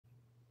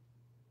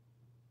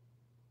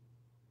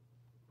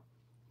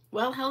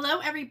Well,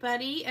 hello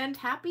everybody and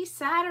happy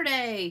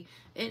Saturday.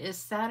 It is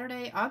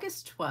Saturday,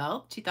 August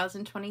 12th,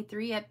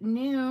 2023 at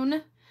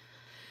noon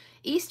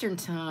Eastern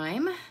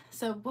time.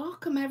 So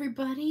welcome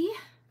everybody.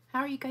 How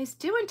are you guys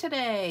doing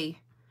today?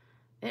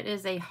 It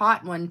is a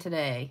hot one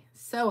today.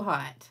 So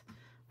hot.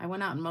 I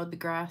went out and mowed the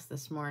grass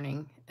this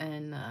morning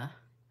and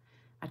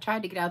I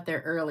tried to get out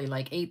there early,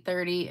 like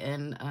 8:30,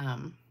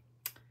 and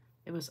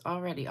it was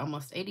already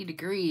almost 80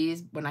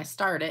 degrees when I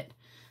started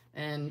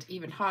and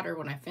even hotter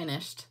when I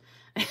finished.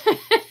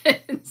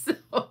 And so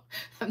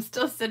I'm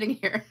still sitting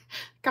here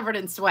covered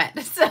in sweat.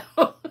 So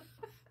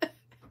I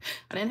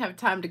didn't have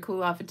time to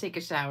cool off and take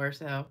a shower.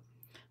 So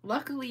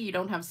luckily you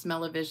don't have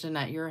smell-o-vision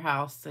at your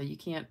house, so you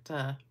can't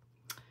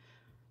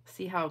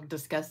see how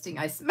disgusting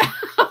I smell.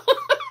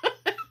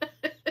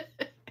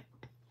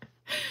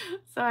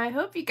 So I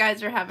hope you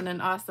guys are having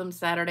an awesome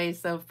Saturday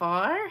so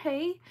far.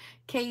 Hey,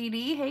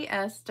 Katie. Hey,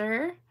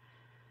 Esther.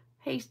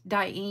 Hey,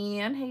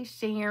 Diane. Hey,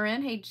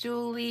 Sharon. Hey,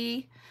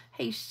 Julie.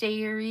 Hey,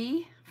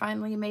 Sherry.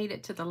 Finally made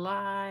it to the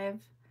live.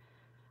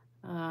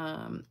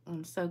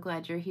 I'm so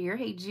glad you're here.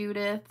 Hey,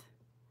 Judith.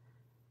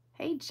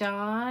 Hey,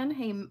 John.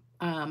 Hey,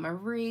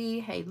 Marie.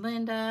 Hey,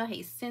 Linda.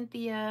 Hey,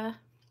 Cynthia.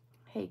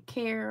 Hey,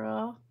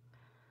 Carol.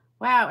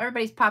 Wow,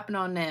 everybody's popping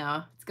on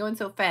now. It's going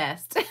so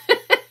fast.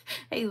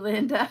 Hey,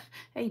 Linda.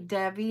 Hey,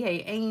 Debbie.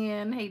 Hey,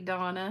 Ann. Hey,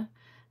 Donna.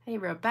 Hey,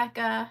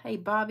 Rebecca. Hey,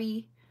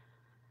 Bobby.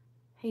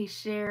 Hey,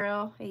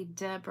 Cheryl. Hey,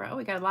 Deborah. Oh,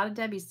 we got a lot of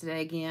Debbies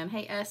today again.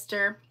 Hey,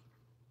 Esther.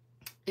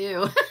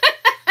 Ew.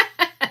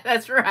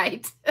 That's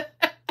right.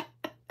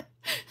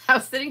 I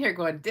was sitting here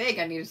going, dang,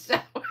 I need a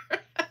shower.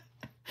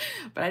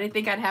 But I didn't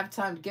think I'd have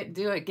time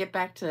to get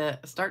back to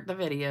start the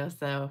video.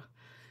 So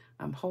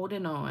I'm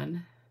holding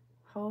on.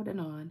 Holding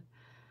on.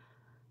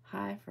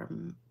 Hi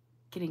from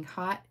getting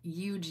hot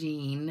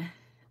Eugene.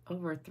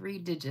 Over 3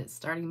 digits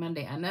starting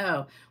Monday. I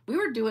know. We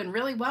were doing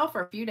really well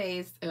for a few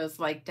days. It was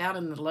like down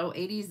in the low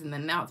 80s, and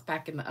then now it's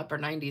back in the upper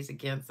 90s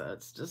again. So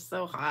it's just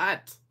so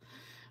hot.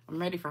 I'm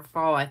ready for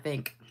fall, I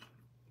think.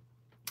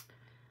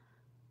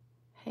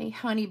 Hey,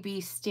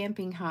 Honeybee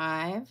Stamping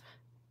Hive.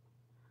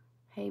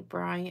 Hey,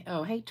 Brian.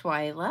 Oh, hey,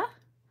 Twyla. I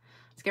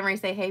was getting ready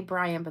to say hey,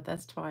 Brian, but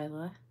that's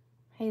Twyla.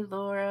 Hey,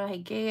 Laura. Hey,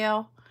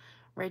 Gail.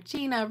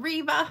 Regina.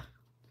 Reba.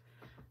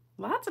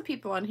 Lots of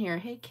people on here.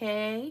 Hey,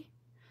 Kay.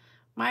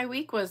 My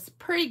week was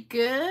pretty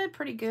good,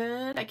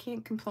 I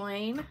can't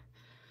complain.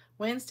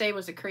 Wednesday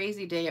was a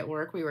crazy day at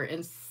work. We were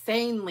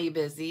insanely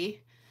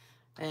busy,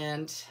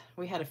 and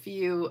we had a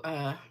few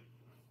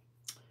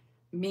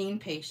mean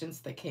patients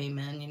that came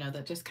in, you know,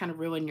 that just kind of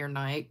ruined your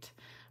night.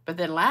 But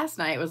then last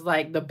night was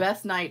like the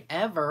best night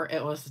ever.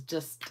 It was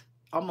just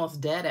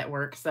almost dead at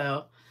work.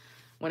 So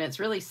when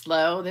it's really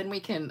slow, then we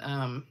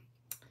can,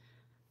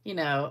 you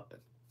know,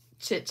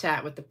 chit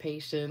chat with the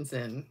patients,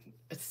 and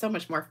it's so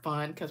much more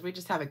fun because we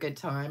just have a good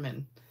time,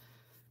 and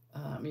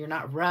you're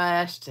not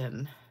rushed,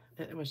 and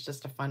it was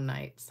just a fun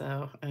night.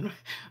 So,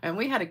 and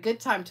we had a good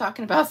time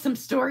talking about some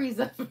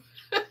stories of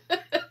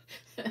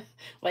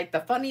like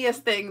the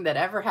funniest thing that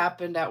ever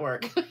happened at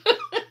work.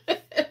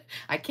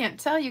 I can't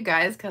tell you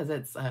guys because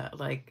it's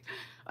like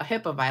a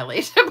HIPAA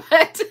violation,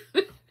 but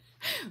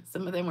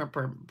some of them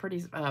were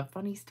pretty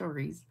funny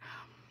stories.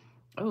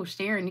 Oh,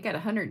 Sharon, you got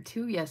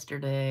 102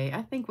 yesterday.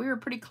 I think we were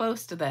pretty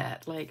close to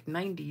that, like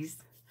 90s.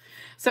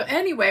 So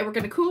anyway, we're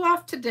going to cool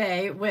off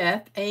today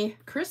with a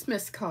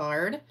Christmas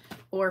card,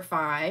 or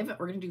 5.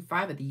 We're going to do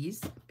 5 of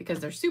these because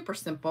they're super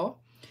simple.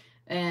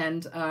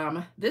 And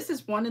this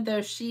is one of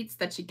those sheets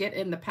that you get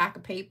in the pack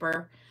of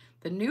paper,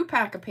 the new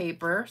pack of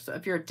paper. So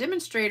if you're a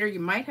demonstrator, you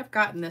might have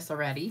gotten this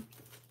already.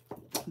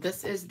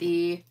 This is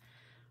the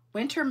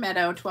Winter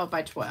Meadow 12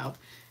 by 12.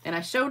 And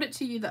I showed it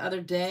to you the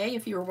other day,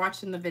 if you were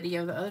watching the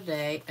video the other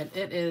day, and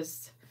it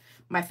is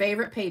my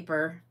favorite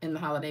paper in the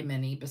Holiday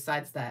Mini,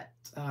 besides that,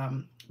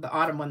 the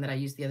autumn one that I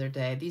used the other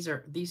day.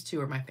 These two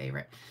are my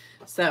favorite.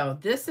 So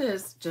this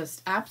is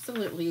just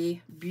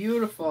absolutely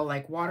beautiful,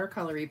 like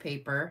watercolory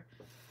paper,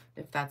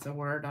 if that's a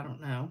word, I don't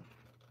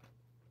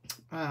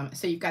know.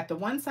 So you've got the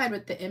one side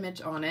with the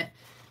image on it,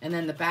 and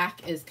then the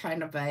back is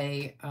kind of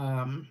a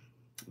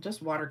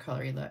just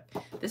watercolory look.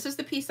 This is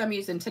the piece I'm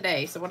using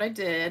today. So what I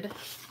did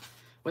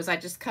was I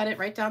just cut it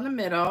right down the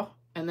middle,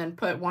 and then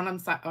put one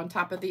on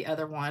top of the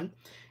other one,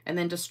 and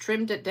then just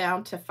trimmed it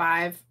down to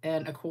 5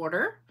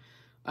 1/4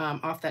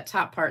 off that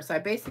top part. So I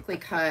basically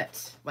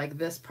cut like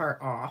this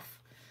part off,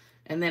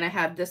 and then I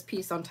had this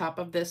piece on top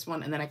of this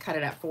one, and then I cut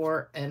it at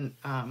 4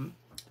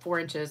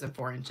 inches and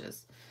 4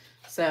 inches.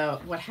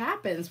 So what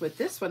happens with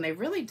this one, they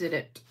really did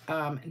it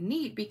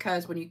neat,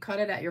 because when you cut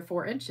it at your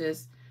 4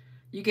 inches,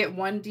 you get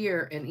 1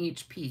 deer in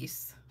each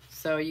piece.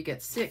 So you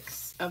get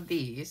 6 of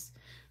these.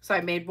 So I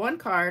made 1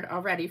 card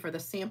already for the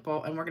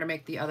sample, and we're going to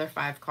make the other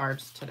 5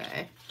 cards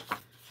today.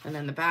 And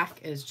then the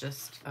back is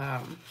just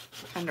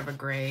kind of a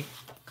gray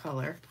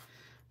color.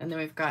 And then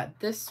we've got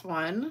this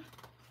one.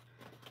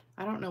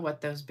 I don't know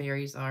what those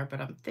berries are,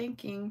 but I'm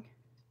thinking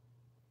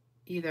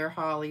either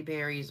holly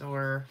berries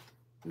or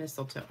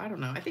mistletoe. I don't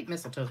know. I think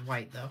mistletoe is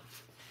white, though.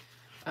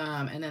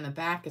 And then the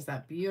back is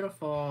that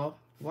beautiful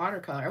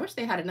watercolor. I wish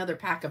they had another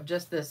pack of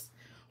just this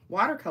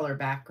watercolor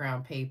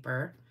background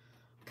paper,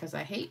 because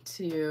I hate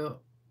to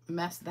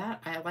mess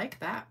that. I like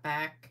that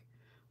back,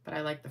 but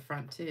I like the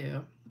front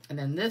too. And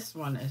then this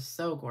one is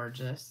so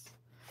gorgeous.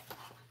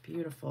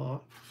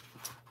 Beautiful.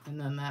 And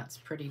then that's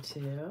pretty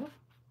too.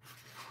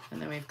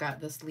 And then we've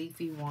got this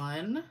leafy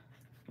one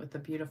with a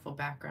beautiful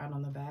background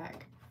on the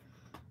back.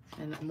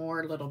 And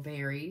more little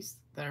berries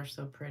that are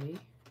so pretty.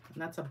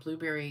 And that's a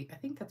blueberry, I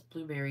think that's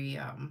blueberry,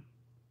 oh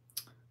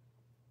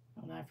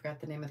no, I forgot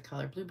the name of the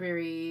color.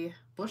 Blueberry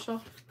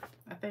bushel,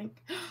 I think.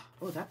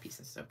 Oh, that piece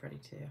is so pretty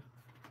too.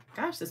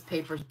 Gosh, this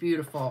paper is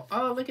beautiful.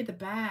 Oh, look at the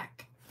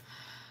back.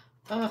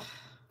 Oh,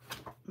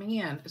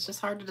 man, it's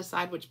just hard to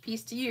decide which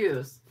piece to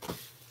use.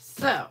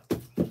 So,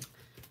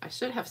 I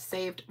should have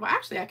saved, well,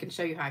 actually, I can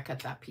show you how I cut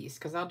that piece,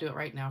 because I'll do it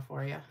right now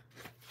for you.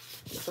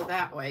 So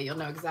that way, you'll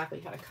know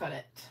exactly how to cut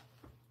it.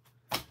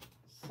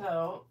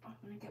 So,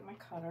 let me get my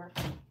cutter.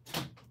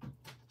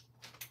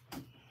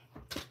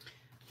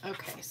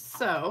 Okay,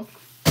 so,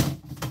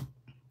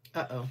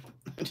 uh-oh,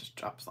 I just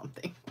dropped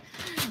something.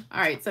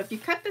 All right, so if you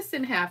cut this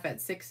in half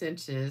at 6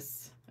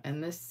 inches,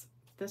 and this,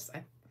 I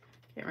can't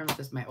remember if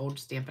this is my old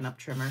Stampin' Up!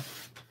 Trimmer.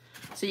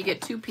 So you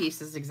get 2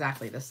 pieces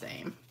exactly the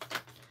same.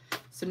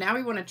 So now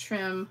we want to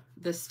trim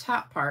this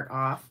top part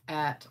off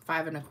at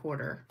 5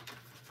 1/4.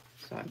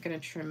 So I'm going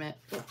to trim it,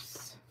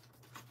 oops,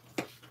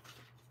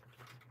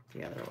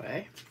 the other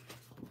way.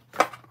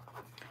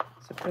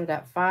 So put it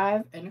at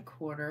 5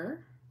 1/4.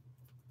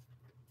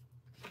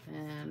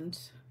 And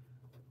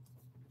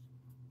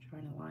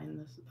trying to line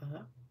this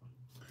up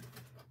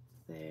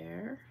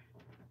there.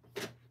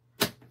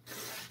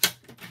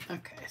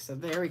 Okay, so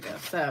there we go.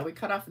 So we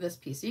cut off this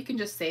piece. So you can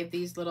just save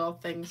these little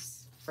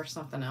things for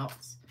something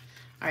else.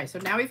 All right, so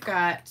now we've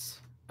got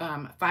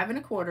 5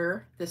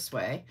 1/4 this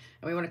way,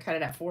 and we want to cut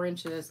it at 4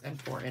 inches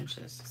and 4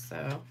 inches.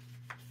 So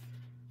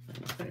let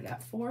me put it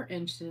at 4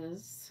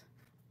 inches.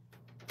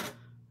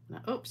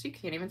 Now, oops, you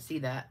can't even see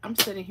that. I'm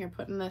sitting here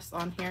putting this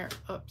on here.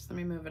 Oops, let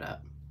me move it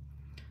up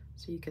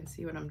so you can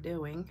see what I'm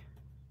doing.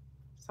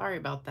 Sorry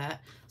about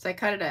that. So I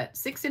cut it at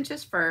 6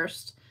 inches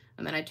first,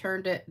 and then I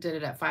turned it, did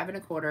it at 5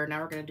 1/4.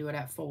 Now we're going to do it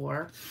at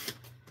 4.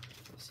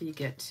 So you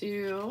get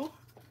 2,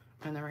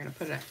 and then we're going to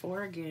put it at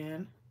 4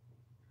 again.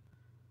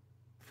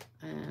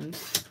 And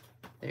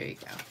there you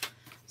go.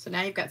 So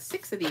now you've got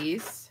 6 of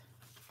these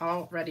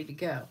all ready to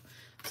go.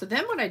 So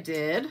then what I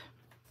did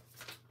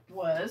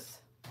was,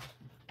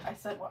 I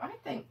said, well, I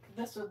think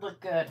this would look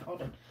good.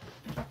 Hold on,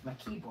 my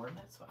keyboard,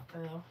 that's what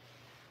fell.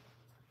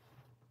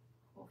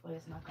 Hopefully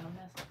it's not gonna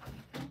miss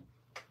it.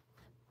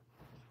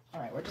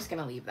 All right, we're just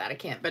gonna leave that. I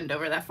can't bend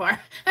over that far.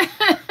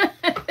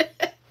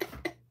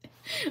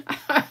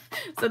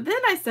 So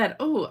then I said,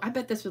 oh, I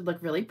bet this would look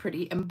really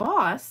pretty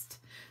embossed.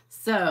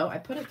 So I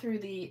put it through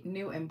the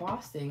new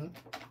embossing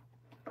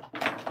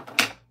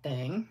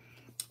thing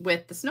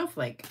with the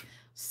snowflake.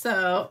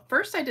 So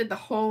first I did the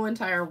whole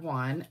entire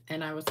one,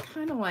 and I was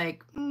kind of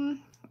like,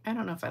 I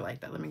don't know if I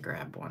like that. Let me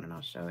grab one and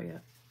I'll show you.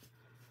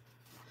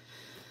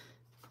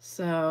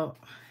 So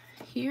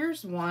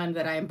here's one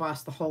that I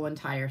embossed the whole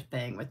entire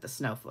thing with the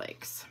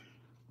snowflakes.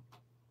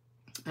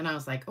 And I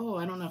was like, oh,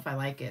 I don't know if I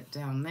like it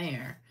down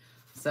there.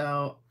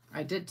 So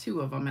I did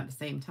 2 of them at the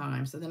same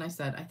time. So then I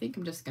said, I think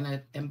I'm just going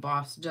to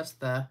emboss just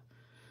the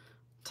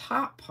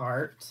top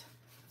part.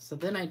 So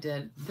then I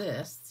did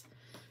this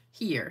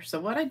here. So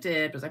what I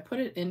did was I put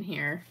it in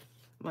here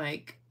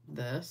like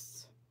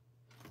this.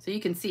 So you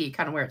can see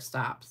kind of where it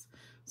stops.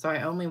 So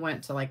I only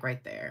went to like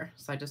right there.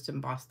 So I just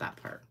embossed that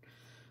part.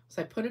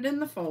 So I put it in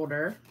the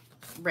folder,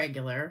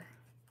 regular,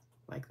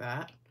 like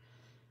that.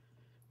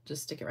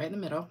 Just stick it right in the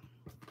middle.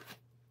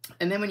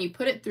 And then when you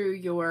put it through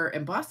your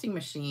embossing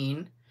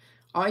machine,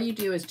 all you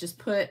do is just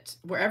put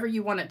wherever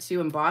you want it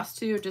to emboss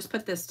to, just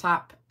put this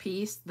top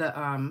piece,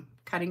 the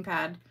cutting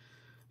pad,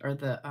 or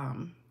the,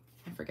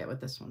 I forget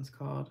what this one's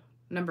called,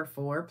 number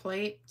 4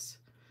 plate.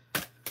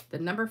 The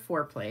number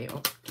 4 plate,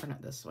 oh, turn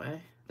it this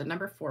way. The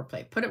number 4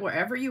 plate, put it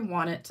wherever you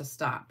want it to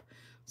stop.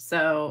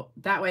 So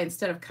that way,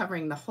 instead of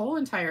covering the whole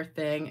entire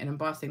thing and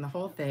embossing the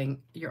whole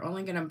thing, you're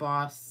only gonna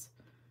emboss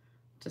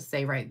to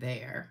say right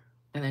there,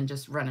 and then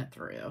just run it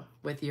through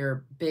with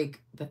your the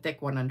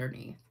thick one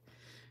underneath.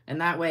 And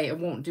that way it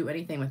won't do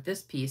anything with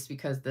this piece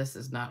because this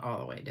is not all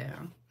the way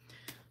down.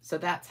 So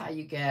that's how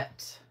you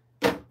get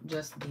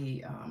just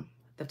the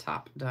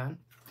top done.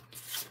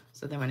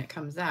 So then when it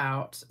comes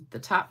out, the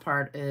top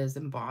part is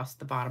embossed,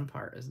 the bottom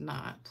part is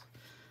not.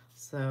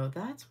 So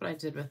that's what I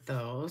did with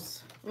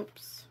those.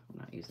 Oops, I'm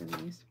not using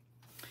these.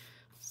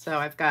 So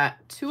I've got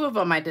 2 of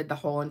them, I did the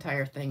whole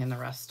entire thing, and the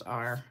rest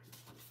are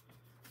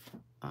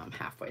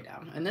halfway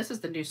down. And this is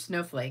the new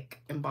snowflake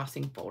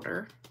embossing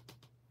folder.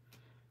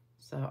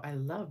 So I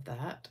love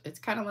that. It's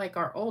kind of like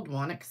our old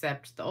one,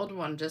 except the old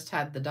one just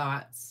had the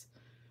dots,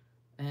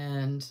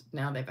 and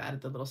now they've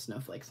added the little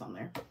snowflakes on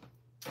there.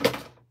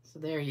 So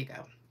there you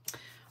go.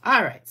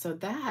 All right, so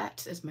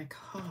that is my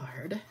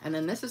card. And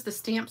then this is the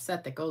stamp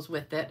set that goes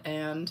with it,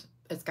 and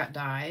it's got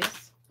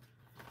dies.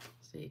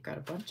 So you've got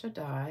a bunch of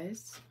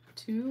dies,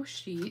 2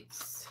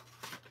 sheets,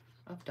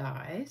 of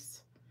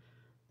dies.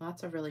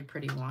 Lots of really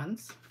pretty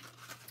ones.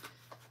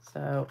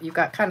 So you've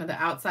got kind of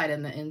the outside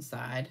and the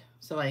inside.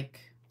 So like,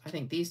 I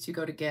think these two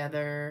go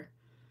together,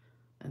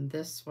 and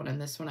this one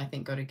I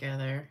think go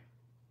together.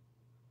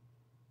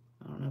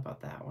 I don't know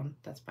about that one.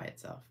 That's by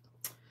itself.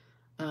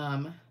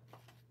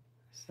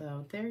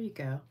 So there you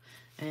go.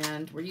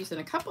 And we're using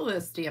a couple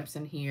of stamps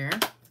in here,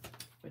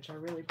 which are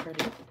really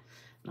pretty.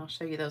 And I'll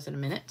show you those in a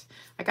minute.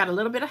 I got a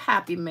little bit of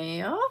Happy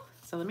Mail.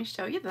 So let me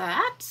show you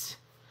that.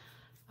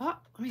 Oh,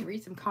 let me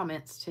read some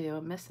comments too.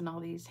 I'm missing all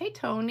these. Hey,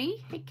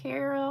 Tony. Hey,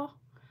 Carol.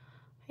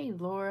 Hey,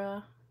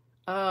 Laura.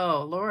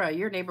 Oh, Laura,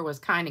 your neighbor was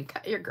kind and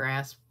cut your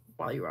grass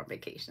while you were on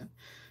vacation.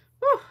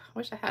 Whew, I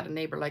wish I had a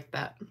neighbor like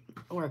that,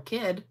 or a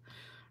kid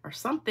or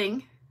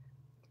something.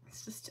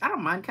 It's just, I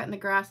don't mind cutting the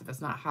grass if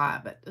it's not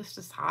hot, but it's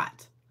just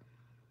hot.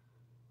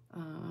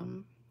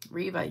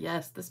 Reva,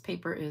 yes, this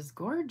paper is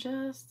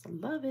gorgeous. I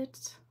love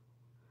it.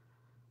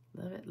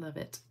 Love it, love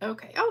it.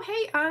 Okay. Oh,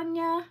 hey,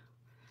 Anya.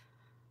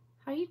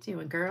 How you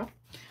doing, girl?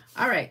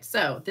 All right,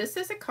 so this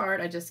is a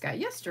card I just got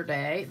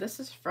yesterday. This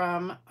is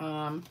from,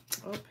 oh,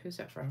 who's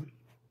that from?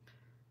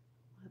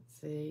 Let's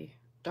see,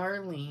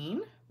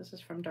 Darlene. This is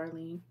from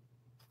Darlene.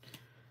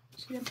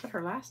 She didn't put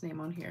her last name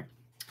on here.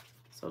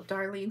 So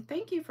Darlene,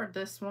 thank you for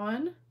this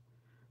one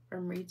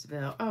from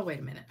Reedsville. Oh, wait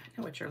a minute. I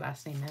know what your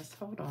last name is.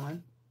 Hold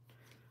on.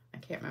 I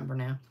can't remember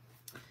now.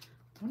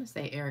 I want to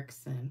say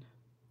Erickson.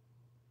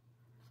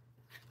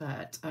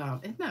 But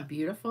isn't that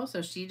beautiful?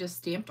 So she just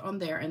stamped on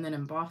there and then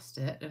embossed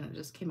it, and it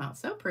just came out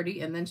so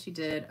pretty. And then she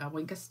did a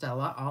Wink of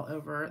Stella all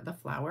over the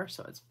flower.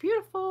 So it's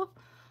beautiful.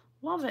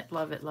 Love it,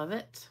 love it, love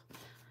it.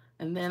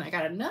 And then I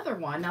got another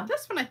one. Now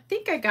this one I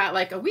think I got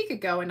like a week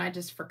ago, and I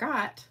just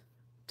forgot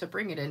to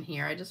bring it in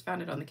here. I just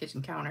found it on the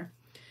kitchen counter.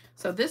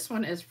 So this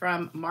one is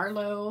from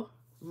Marlo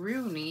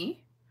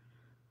Rooney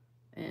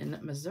in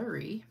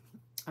Missouri.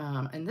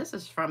 And this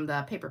is from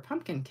the Paper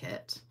Pumpkin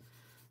kit.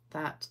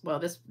 That, well,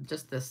 this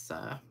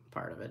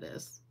part of it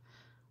is.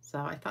 So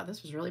I thought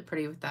this was really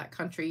pretty with that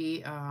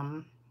country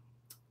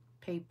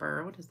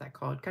paper. What is that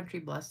called? Country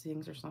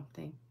Blessings or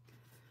something.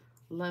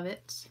 Love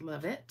it,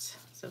 love it.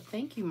 So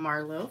thank you,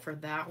 Marlo, for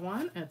that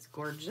one. It's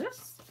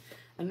gorgeous.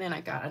 And then I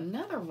got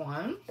another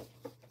one.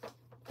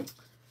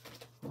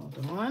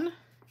 Hold on.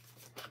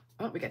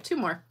 Oh, we got two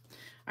more.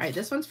 All right,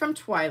 this one's from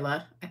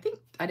Twyla. I think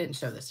I didn't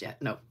show this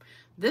yet. Nope.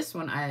 This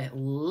one I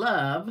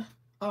love.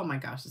 Oh my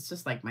gosh, it's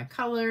just like my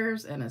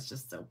colors, and it's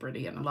just so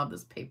pretty, and I love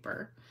this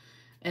paper.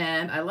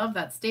 And I love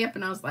that stamp,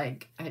 and I was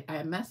like,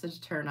 I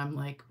messaged her, and I'm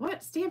like,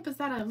 what stamp is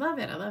that? I love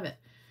it, I love it.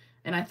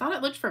 And I thought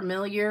it looked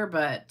familiar,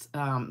 but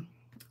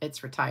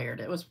it's retired.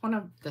 It was one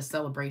of the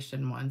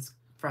celebration ones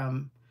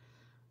from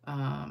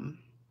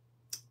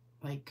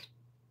like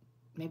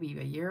maybe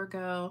a year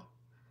ago.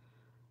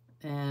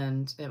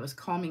 And it was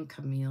Calming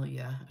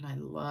Camellia, and I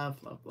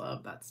love, love,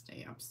 love that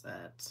stamp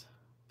set,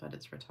 but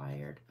it's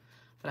retired.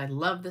 But I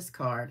love this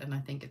card, and I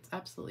think it's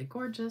absolutely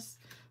gorgeous.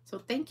 So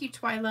thank you,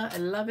 Twyla. I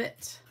love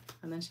it.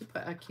 And then she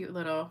put a cute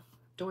little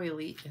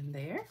doily in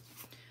there.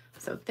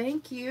 So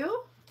thank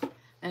you.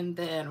 And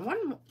then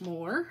one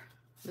more.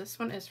 This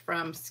one is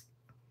from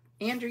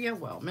Andrea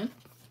Wellman.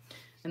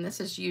 And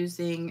this is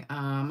using,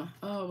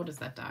 oh, what is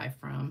that die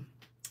from?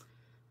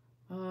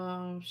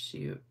 Oh,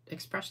 shoot.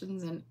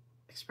 Expressions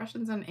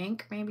in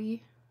Ink,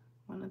 maybe.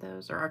 One of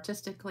those. Or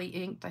Artistically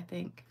Inked, I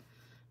think.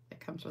 It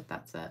comes with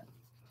that set.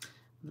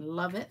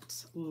 Love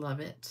it, love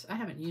it. I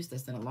haven't used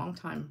this in a long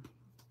time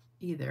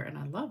either, and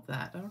I love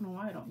that. I don't know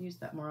why I don't use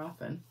that more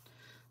often.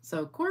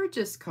 So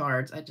gorgeous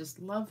cards. I just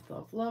love,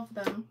 love, love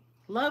them.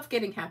 Love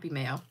getting Happy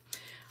Mail.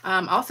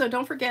 Also,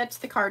 don't forget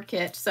the card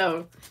kit.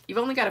 So you've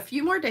only got a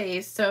few more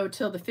days, so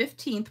till the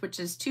 15th, which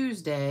is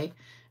Tuesday.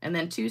 And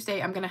then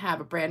Tuesday, I'm going to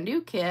have a brand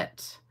new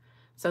kit.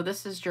 So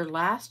this is your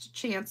last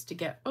chance to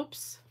get,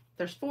 oops,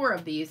 there's 4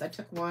 of these. I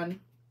took one.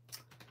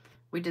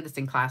 We did this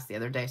in class the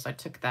other day, so I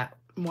took that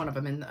one of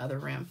them in the other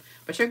room.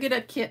 But you'll get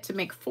a kit to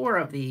make 4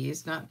 of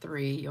these, not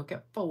 3. You'll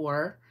get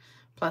 4,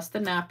 plus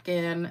the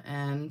napkin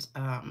and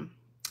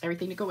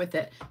everything to go with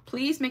it.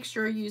 Please make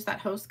sure you use that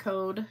host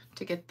code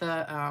to get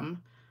the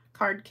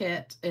card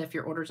kit if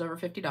your order's over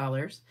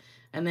 $50.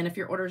 And then if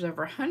your order's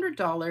over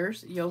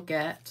 $100, you'll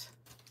get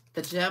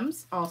the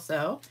gems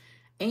also.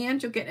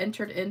 And you'll get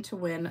entered in to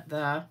win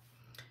the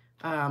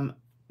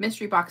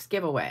mystery box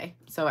giveaway.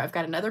 So I've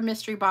got another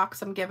mystery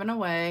box I'm giving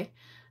away.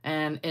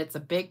 And it's a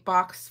big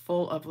box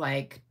full of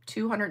like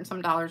 $200 and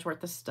some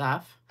worth of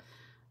stuff.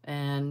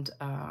 And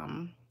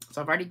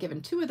so I've already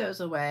given 2 of those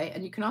away.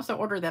 And you can also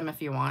order them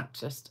if you want.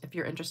 Just if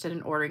you're interested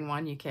in ordering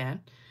one, you can.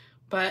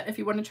 But if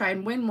you want to try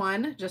and win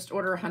one, just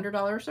order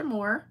 $100 or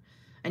more.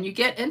 And you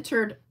get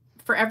entered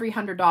for every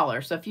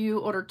 $100. So if you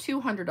order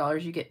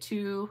 $200, you get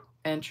 2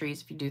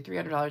 entries. If you do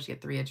 $300, you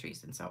get 3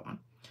 entries, and so on.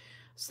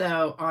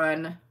 So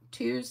on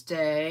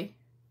Tuesday,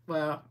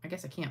 well, I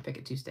guess I can't pick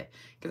a Tuesday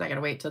because I got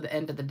to wait till the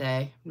end of the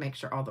day and make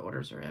sure all the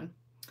orders are in.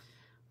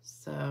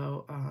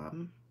 So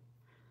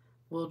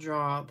we'll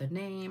draw the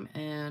name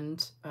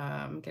and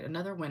get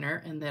another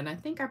winner. And then I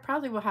think I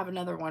probably will have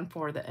another one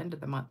for the end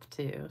of the month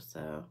too.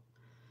 So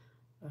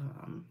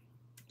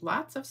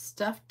lots of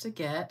stuff to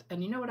get.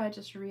 And you know what I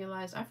just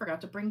realized? I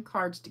forgot to bring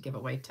cards to give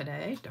away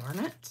today. Darn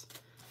it.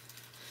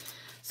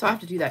 So I have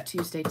to do that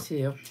Tuesday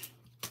too.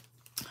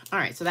 All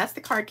right, so that's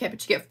the card kit,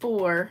 but you get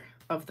 4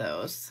 of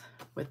those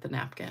with the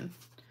napkin.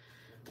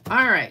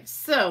 All right,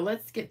 so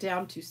let's get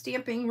down to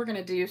stamping. We're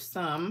gonna do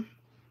some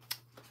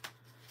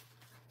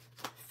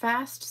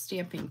fast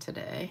stamping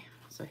today.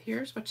 So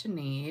here's what you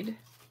need.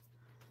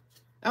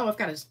 Oh, I've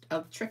got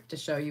a trick to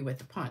show you with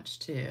the punch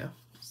too.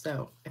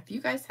 So if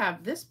you guys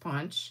have this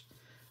punch,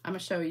 I'm gonna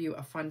show you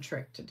a fun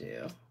trick to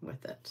do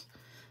with it.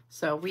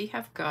 So we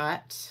have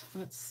got,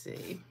 let's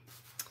see,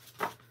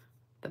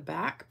 the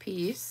back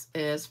piece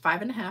is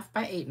 5.5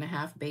 by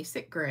 8.5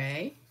 basic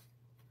gray.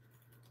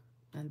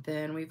 And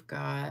then we've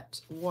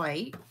got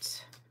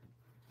white,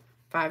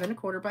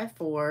 5.25 by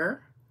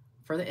 4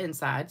 for the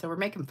inside. So we're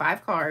making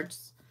 5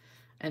 cards.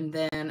 And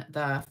then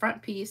the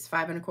front piece,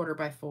 5.25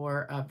 by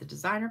 4 of the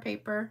designer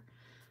paper.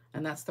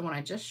 And that's the one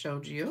I just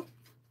showed you.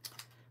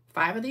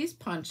 5 of these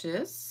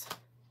punches.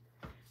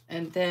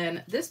 And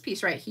then this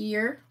piece right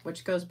here,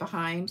 which goes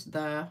behind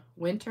the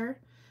winter,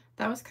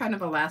 that was kind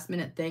of a last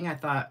minute thing. I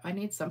thought I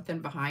need something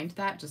behind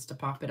that just to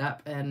pop it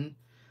up and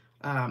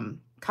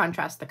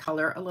contrast the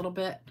color a little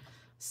bit.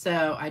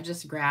 So I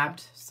just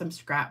grabbed some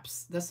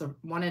scraps. This are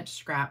 1-inch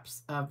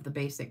scraps of the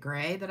basic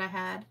gray that I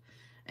had,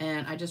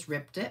 and I just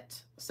ripped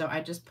it. So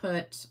I just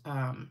put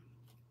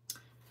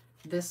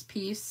this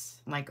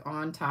piece like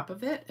on top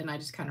of it, and I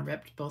just kind of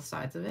ripped both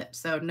sides of it.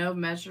 So no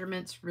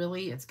measurements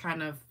really. It's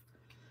kind of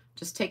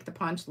just take the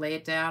punch, lay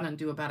it down, and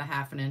do about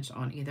 1/2 inch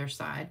on either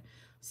side.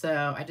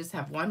 So I just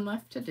have 1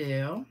 left to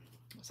do.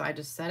 So I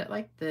just set it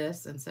like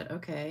this and said,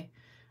 okay,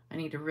 I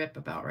need to rip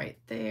about right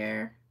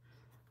there.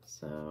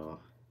 So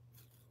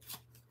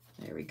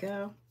there we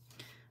go.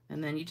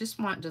 And then you just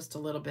want just a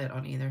little bit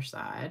on either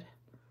side.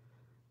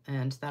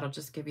 And that'll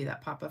just give you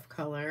that pop of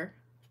color.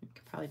 You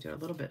could probably do it a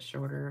little bit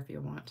shorter if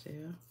you want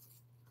to.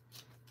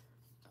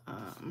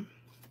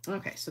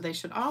 Okay, so they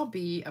should all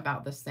be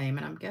about the same.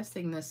 And I'm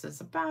guessing this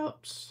is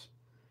about,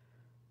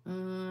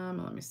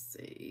 let me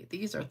see.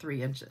 These are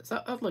 3 inches.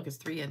 Oh, look, it's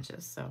 3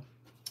 inches. So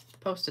the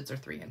Post-its are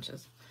 3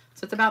 inches.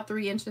 So it's about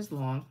 3 inches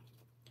long.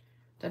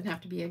 Doesn't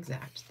have to be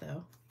exact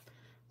though.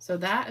 So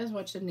that is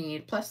what you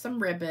need, plus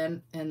some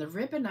ribbon. And the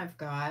ribbon I've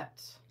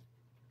got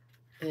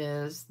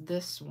is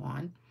this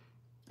one.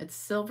 It's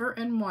silver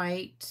and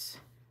white.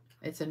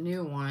 It's a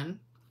new one.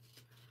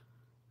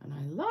 And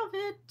I love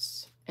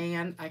it.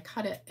 And I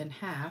cut it in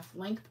half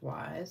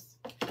lengthwise.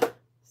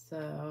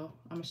 So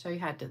I'm gonna show you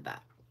how I did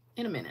that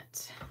in a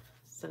minute.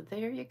 So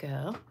there you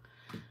go.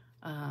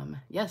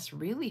 Yes,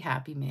 really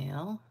happy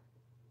mail.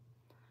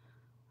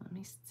 Let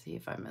me see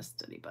if I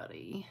missed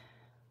anybody.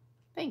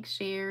 Thanks,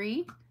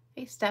 Sherry.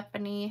 Hey,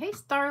 Stephanie. Hey,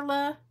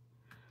 Starla.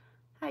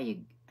 How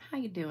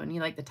you doing?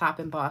 You like the top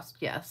embossed?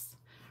 Yes.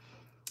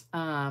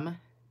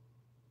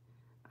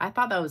 I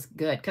thought that was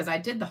good because I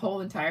did the whole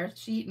entire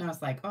sheet and I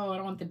was like, oh, I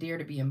don't want the deer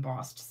to be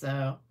embossed.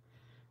 So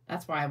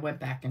that's why I went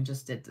back and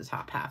just did the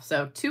top half.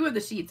 So 2 of the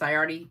sheets, I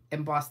already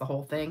embossed the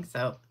whole thing.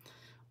 So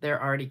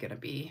they're already going to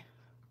be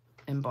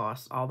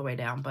embossed all the way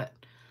down. But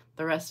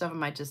the rest of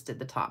them, I just did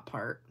the top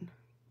part.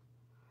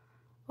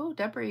 Oh,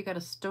 Deborah, you got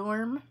a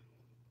storm.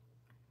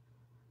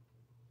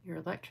 Your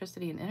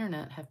electricity and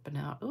internet have been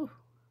out. Ooh.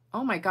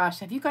 Oh my gosh,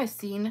 have you guys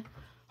seen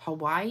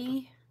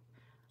Hawaii?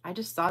 I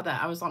just saw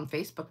that. I was on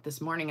Facebook this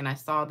morning and I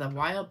saw the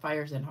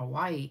wildfires in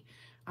Hawaii.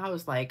 I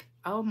was like,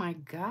 oh my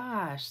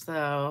gosh.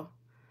 So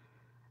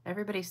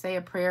everybody say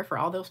a prayer for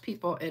all those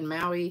people in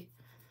Maui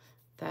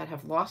that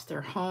have lost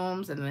their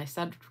homes. And they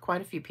said quite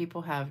a few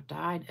people have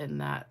died in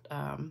that,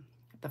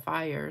 the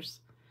fires.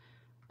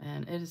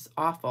 And it is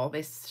awful.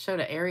 They showed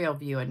an aerial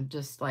view and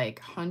just like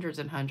hundreds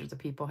and hundreds of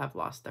people have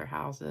lost their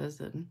houses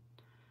and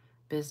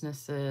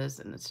businesses,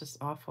 and it's just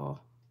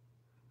awful.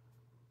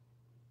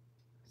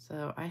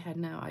 So I had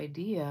no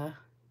idea,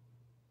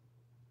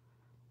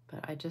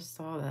 but I just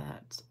saw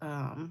that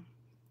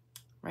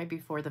right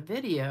before the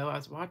video. I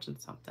was watching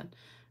something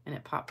and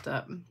it popped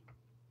up.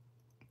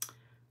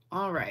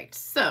 All right,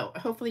 so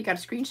hopefully you got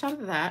a screenshot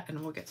of that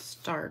and we'll get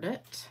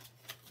started.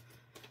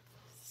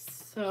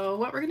 So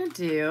what we're gonna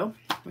do,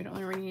 we don't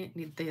really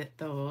need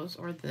those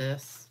or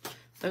this.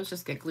 Those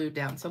just get glued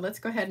down. So let's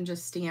go ahead and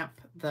just stamp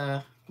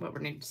what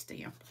we need to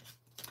stamp.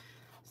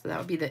 So that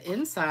would be the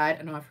inside.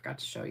 I know I forgot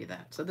to show you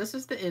that. So this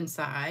is the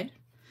inside.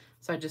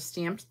 So I just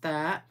stamped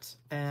that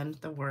and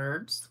the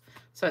words.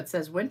 So it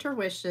says, winter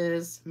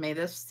wishes, may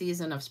this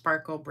season of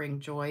sparkle bring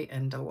joy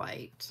and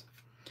delight.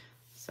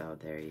 So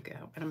there you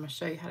go. And I'm gonna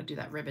show you how to do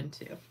that ribbon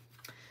too.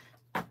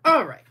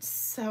 All right,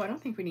 so I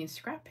don't think we need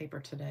scrap paper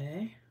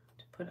today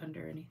to put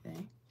under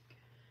anything.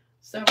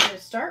 So I'm gonna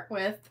start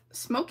with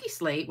Smoky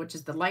Slate, which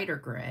is the lighter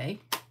gray.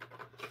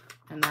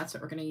 And that's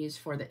what we're gonna use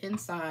for the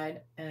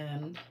inside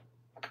and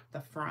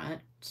the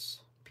front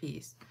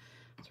piece.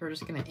 So we're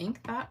just gonna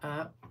ink that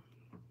up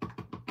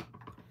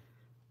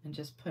and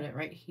just put it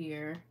right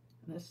here.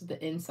 And this is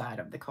the inside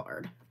of the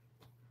card.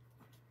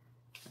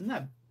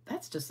 And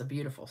that's just a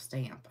beautiful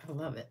stamp. I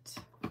love it.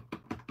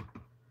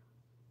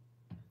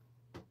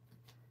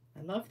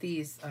 I love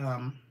these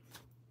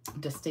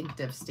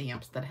distinctive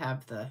stamps that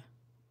have the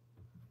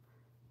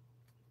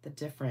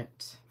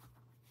different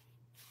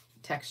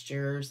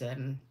textures,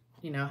 and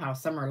you know how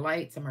some are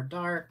light, some are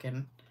dark,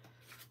 and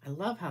I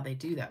love how they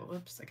do that.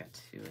 Whoops, I got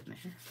 2 in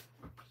there.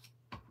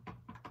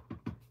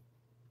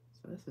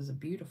 So this is a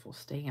beautiful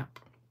stamp.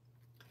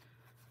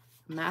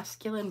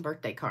 Masculine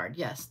birthday card.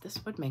 Yes,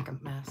 this would make a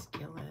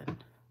masculine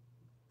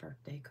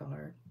birthday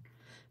card.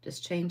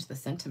 Just change the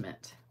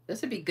sentiment.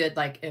 This would be good,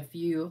 like if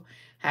you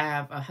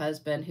have a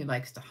husband who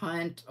likes to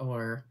hunt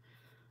or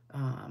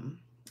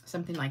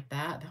something like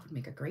that. That would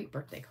make a great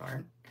birthday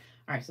card.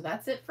 All right, so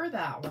that's it for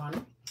that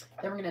one.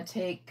 Then we're going to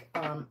take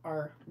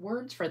our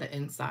words for the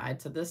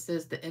inside. So this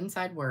is the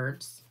inside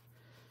words.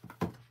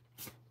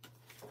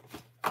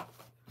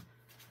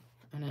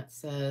 And it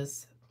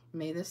says,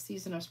 may this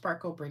season of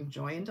sparkle bring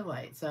joy and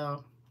delight.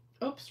 So,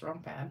 oops, wrong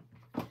pad.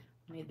 I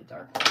need the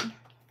dark one.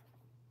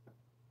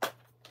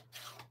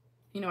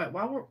 You know what,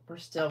 while we're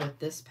still with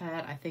this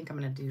pad, I think I'm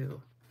going to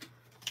do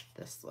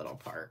this little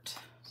part.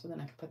 So then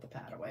I can put the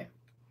pad away.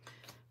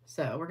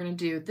 So we're going to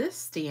do this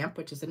stamp,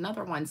 which is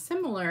another one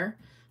similar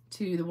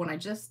to the one I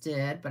just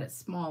did, but it's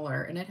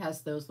smaller, and it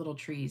has those little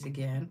trees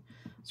again.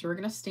 So we're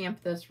going to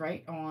stamp this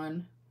right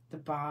on the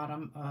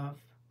bottom of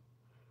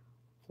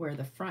where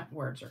the front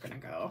words are going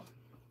to go.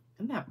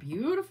 Isn't that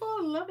beautiful?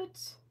 I love it.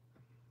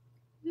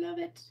 Love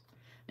it.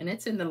 And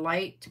it's in the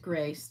light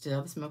gray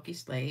still, the smoky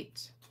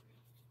slate.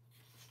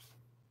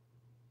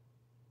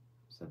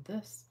 So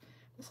this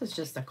is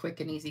just a quick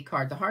and easy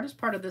card. The hardest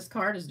part of this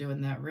card is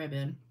doing that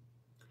ribbon.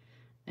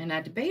 And I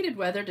debated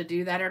whether to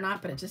do that or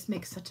not, but it just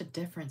makes such a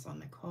difference on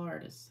the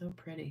card. It's so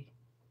pretty.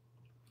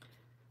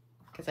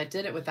 Because I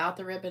did it without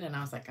the ribbon, and I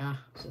was like,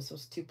 this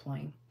was too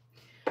plain.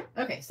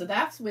 Okay, so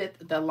that's with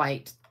the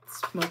light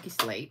smoky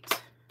slate.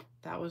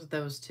 That was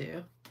those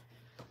 2.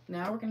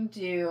 Now we're going to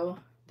do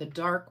the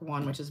dark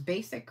one, which is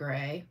basic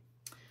gray.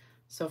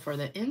 So for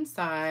the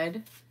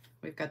inside,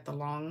 we've got the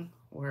long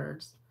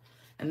words.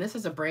 And this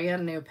is a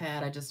brand new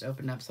pad I just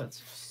opened up, so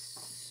it's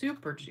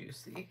super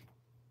juicy.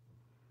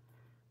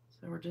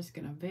 So we're just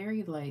going to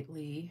very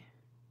lightly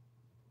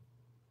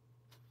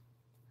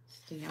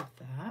stamp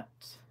that.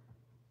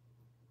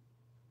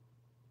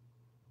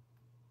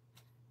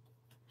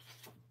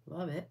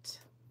 Love it.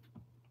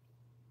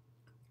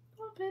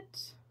 Love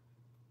it.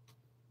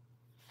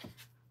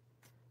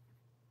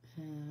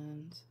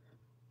 And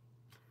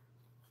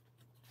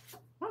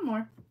one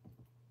more.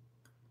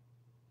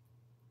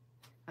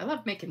 I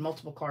love making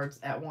multiple cards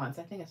at once.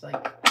 I think it's like,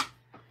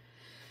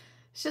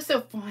 it's just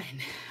so fun.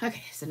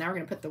 Okay, so now we're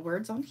going to put the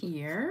words on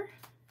here.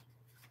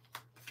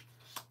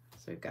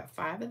 So we've got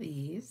 5 of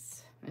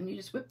these. And you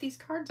just whip these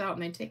cards out,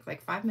 and they take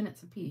like 5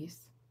 minutes a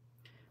piece.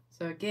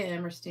 So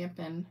again, we're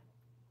stamping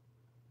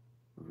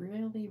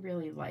really,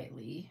 really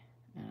lightly.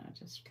 And I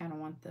just kind of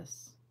want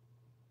this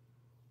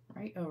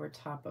right over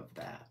top of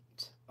that.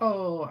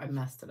 Oh, I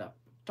messed it up.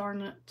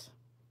 Darn it.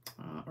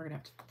 We're going to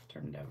have to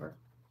turn it over.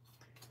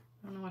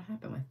 I don't know what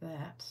happened with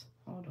that.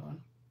 Hold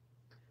on.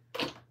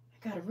 I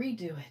gotta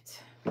redo it.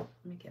 Let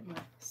me get my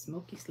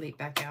smoky slate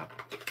back out.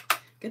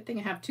 Good thing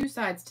I have 2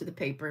 sides to the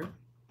paper.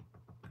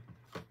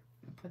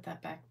 Put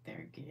that back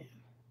there again.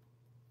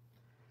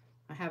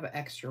 I have an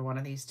extra one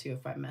of these too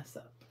if I mess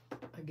up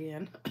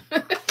again.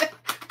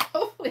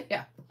 Hopefully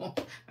I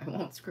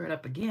won't screw it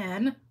up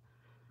again.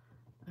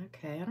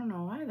 Okay, I don't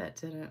know why that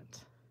didn't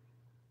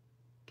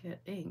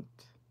get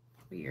inked.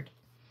 Weird.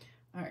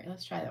 All right,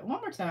 let's try that one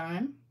more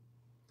time.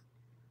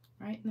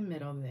 Right in the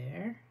middle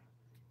there.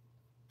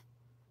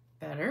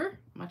 Better,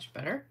 much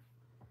better.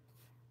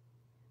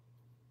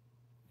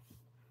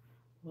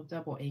 We'll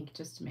double ink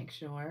just to make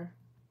sure.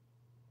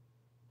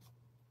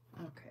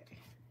 Okay.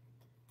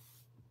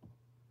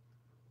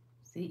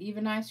 See,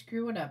 even I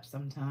screw it up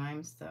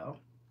sometimes, so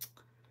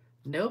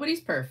nobody's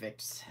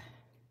perfect.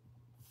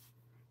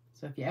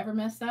 So if you ever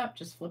mess up,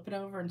 just flip it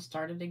over and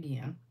start it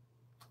again.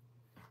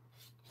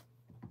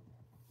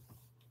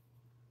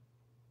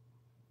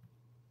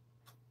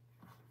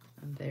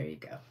 And there you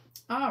go.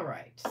 All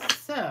right,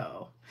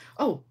 so,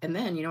 oh, and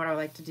then you know what I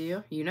like to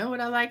do? You know what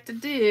I like to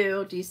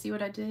do? Do you see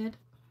what I did?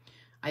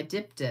 I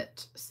dipped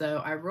it. So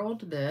I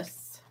rolled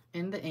this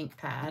in the ink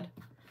pad.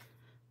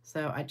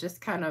 So I just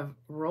kind of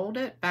rolled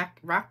it back,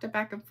 rocked it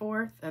back and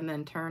forth, and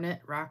then turn it,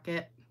 rock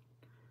it,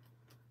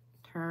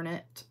 turn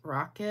it,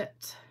 rock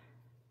it,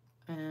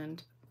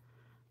 and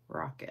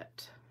rock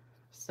it.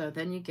 So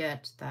then you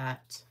get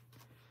that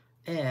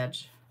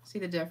edge. See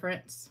the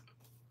difference?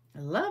 I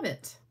love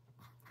it.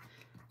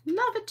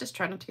 Love it. Just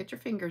try not to get your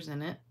fingers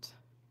in it.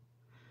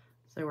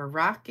 So we're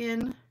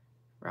rocking,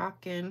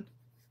 rocking.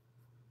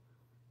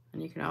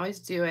 And you can always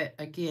do it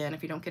again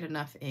if you don't get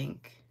enough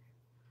ink.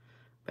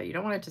 But you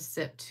don't want it to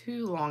sit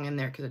too long in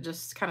there because it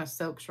just kind of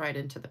soaks right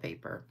into the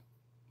paper.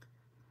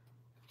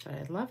 But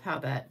I love how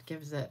that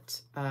gives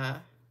it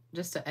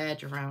just an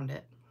edge around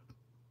it.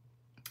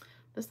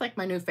 This is like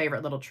my new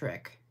favorite little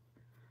trick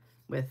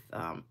with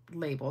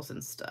labels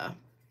and stuff.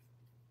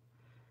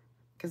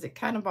 Because it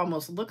kind of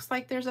almost looks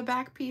like there's a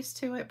back piece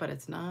to it, but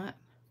it's not.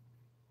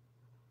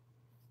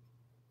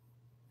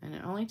 And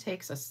it only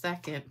takes a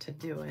second to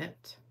do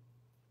it.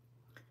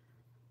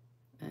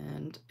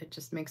 And it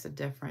just makes a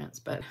difference.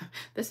 But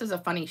this is a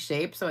funny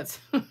shape, so it's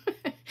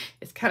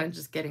it's kind of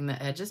just getting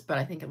the edges, but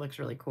I think it looks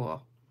really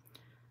cool.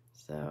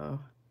 So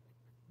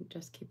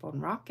just keep on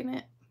rocking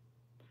it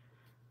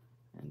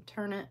and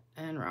turn it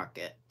and rock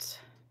it.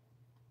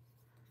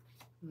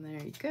 And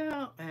there you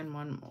go. And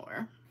one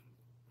more.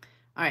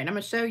 All right, and I'm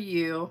going to show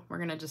you, we're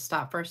going to just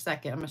stop for a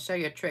second. I'm going to show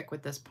you a trick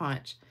with this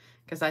punch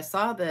because I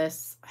saw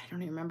this, I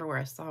don't even remember where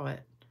I saw it.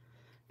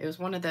 It was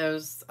one of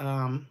those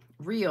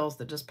reels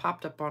that just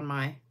popped up on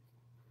my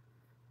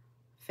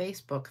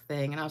Facebook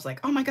thing, and I was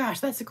like, oh my gosh,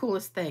 that's the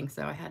coolest thing.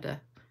 So I had to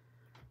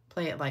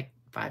play it like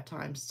 5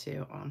 times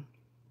to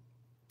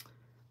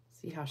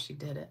see how she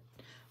did it.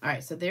 All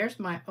right, so there's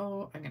my,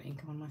 oh, I got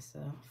ink on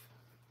myself.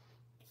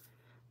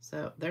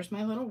 So there's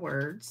my little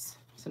words.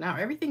 So now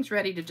everything's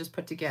ready to just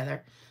put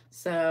together.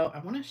 So I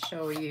want to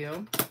show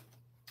you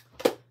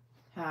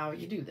how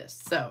you do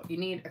this. So you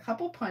need a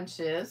couple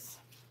punches.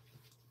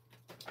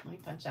 Let me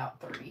punch out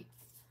 3.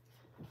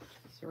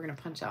 So we're going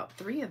to punch out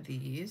 3 of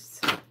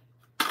these.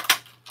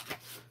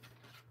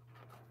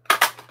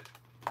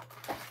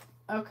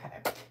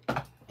 Okay.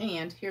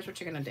 And here's what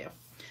you're going to do.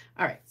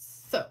 All right.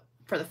 So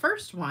for the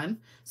first one,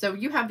 so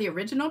you have the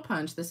original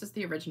punch. This is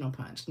the original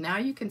punch. Now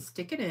you can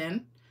stick it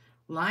in,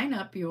 line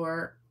up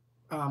your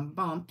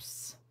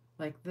bumps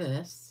like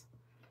this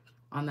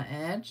on the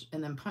edge,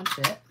 and then punch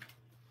it.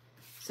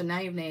 So now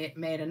you've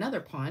made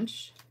another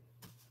punch.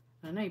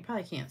 I know you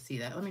probably can't see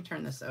that. Let me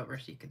turn this over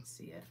so you can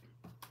see it.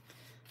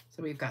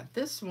 So we've got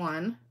this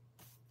one,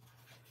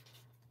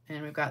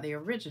 and we've got the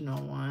original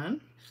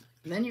one.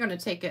 And then you're going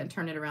to take it and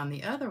turn it around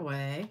the other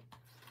way,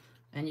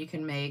 and you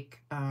can make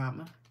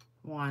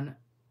one.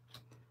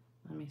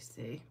 Let me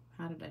see.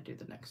 How did I do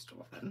the next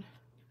one?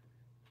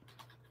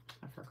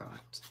 I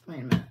forgot. Wait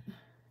a minute.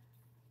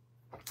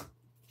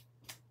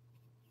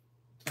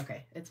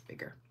 Okay, it's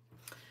bigger.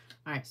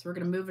 All right, so we're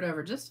going to move it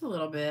over just a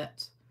little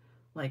bit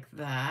like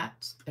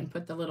that and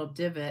put the little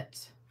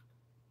divot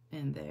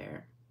in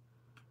there,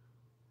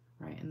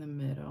 right in the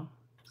middle.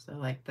 So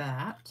like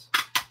that.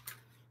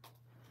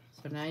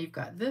 So now you've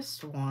got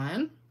this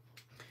one.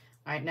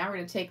 All right, now we're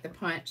going to take the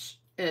punch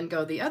and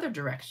go the other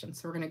direction.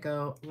 So we're going to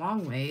go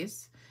long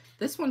ways.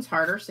 This one's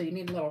harder, so you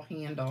need a little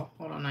handle.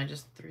 Hold on, I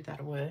just threw that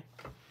away.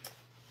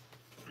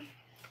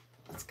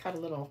 Let's cut a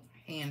little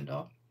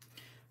handle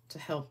to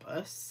help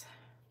us.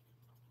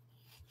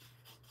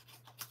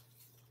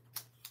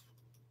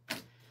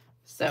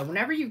 So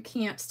whenever you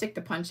can't stick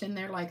the punch in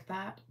there like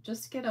that,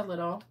 just get a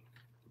little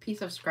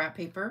piece of scrap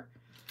paper,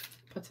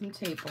 put some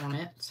tape on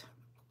it,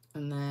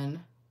 and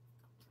then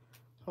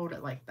hold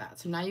it like that.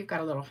 So now you've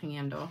got a little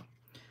handle.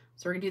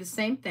 So we're gonna do the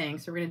same thing.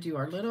 So we're gonna do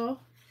our little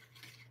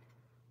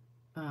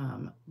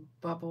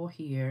bubble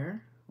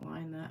here.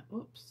 Line that.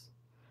 Oops.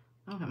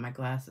 I don't have my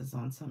glasses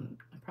on, so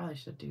I probably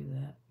should do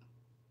that.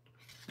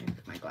 Let me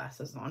put my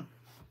glasses on.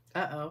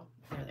 Uh-oh.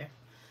 There.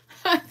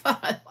 I thought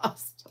I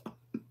lost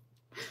them.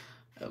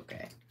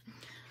 Okay.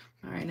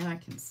 All right, now I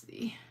can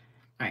see.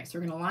 All right, so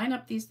we're going to line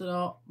up these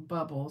little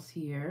bubbles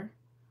here.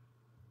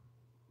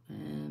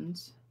 And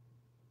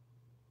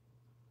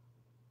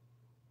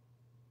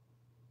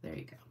there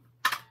you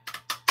go.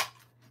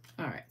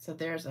 All right, so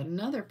there's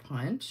another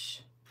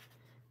punch.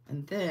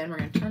 And then we're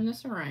going to turn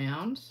this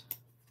around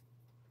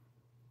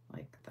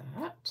like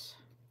that.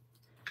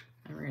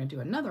 And we're going to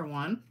do another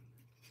one.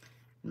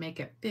 Make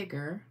it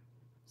bigger.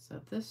 So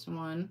this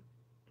one,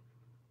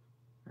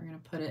 we're going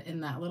to put it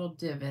in that little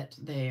divot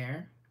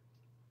there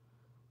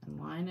and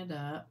line it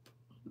up.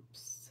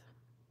 Oops.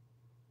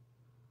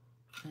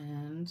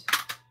 And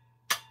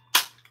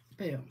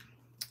boom.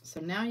 So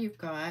now you've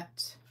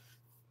got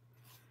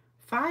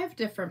 5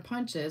 different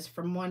punches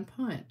from one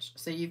punch.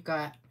 So you've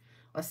got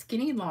a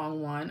skinny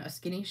long one, a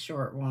skinny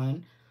short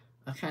one,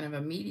 a kind of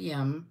a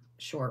medium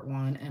short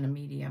one, and a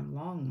medium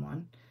long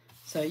one.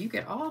 So you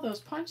get all those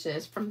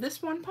punches from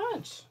this one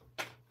punch.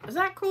 Is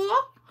that cool?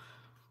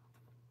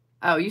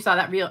 Oh, you saw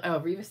that real, oh,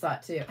 Reva saw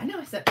it too. I know,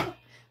 I said, oh.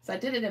 So I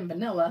did it in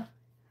vanilla.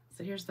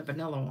 So here's the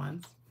vanilla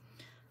ones.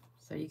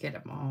 So you get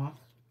them all.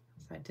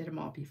 So I did them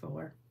all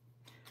before.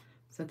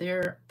 So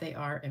there they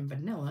are in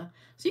vanilla.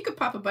 So you could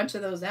pop a bunch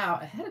of those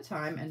out ahead of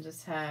time and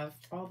just have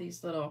all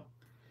these little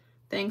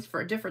things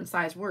for different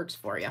size words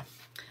for you.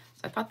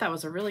 So I thought that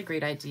was a really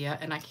great idea,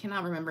 and I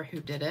cannot remember who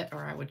did it,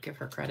 or I would give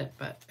her credit,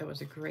 but it was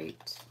a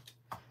great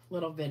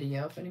little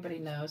video. If anybody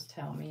knows,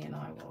 tell me, and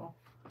I will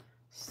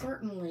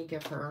certainly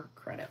give her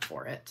credit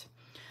for it.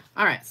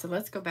 All right, so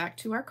let's go back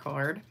to our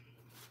card.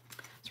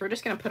 So we're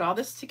just going to put all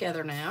this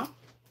together now.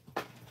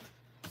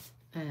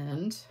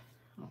 And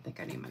I don't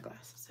think I need my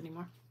glasses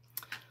anymore.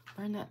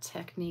 Learn that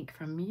technique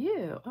from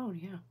you. Oh,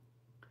 yeah.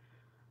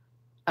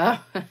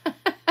 Oh,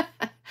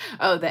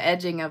 oh, the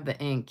edging of the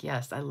ink.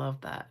 Yes, I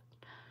love that.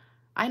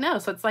 I know,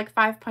 so it's like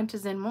 5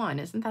 punches in one.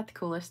 Isn't that the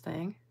coolest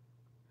thing?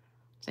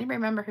 Does anybody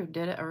remember who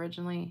did it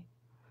originally?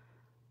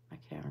 I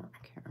can't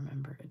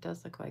remember. It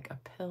does look like a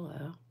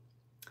pillow.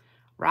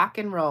 Rock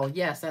and roll.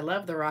 Yes, I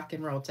love the rock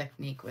and roll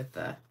technique with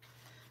the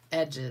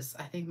edges.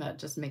 I think that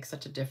just makes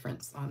such a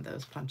difference on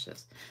those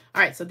punches.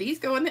 All right, so these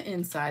go on the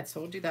inside,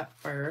 so we'll do that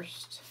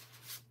first.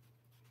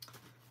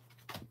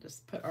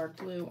 Just put our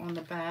glue on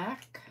the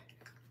back.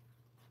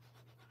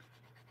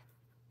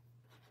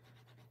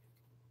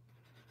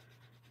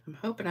 I'm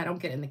hoping I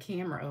don't get in the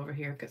camera over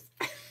here because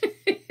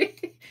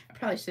I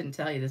probably shouldn't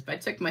tell you this, but I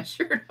took my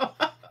shirt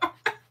off.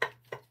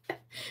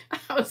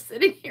 I was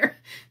sitting here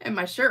and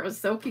my shirt was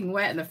soaking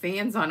wet and the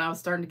fan's on. I was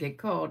starting to get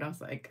cold. I was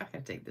like, I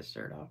gotta take this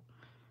shirt off.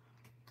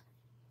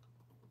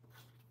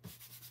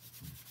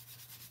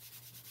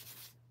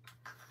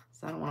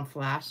 So I don't want to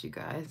flash you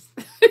guys.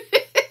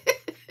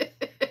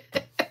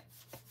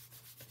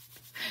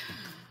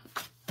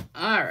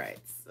 All right,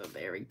 so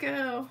there we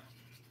go.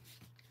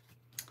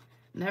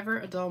 Never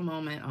a dull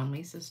moment on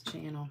Lisa's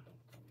channel.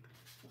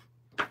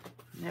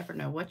 Never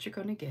know what you're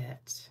going to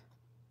get.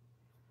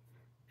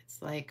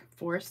 It's like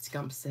Forrest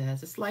Gump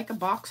says, it's like a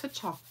box of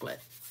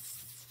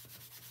chocolates.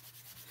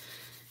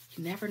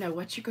 You never know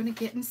what you're going to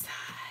get inside.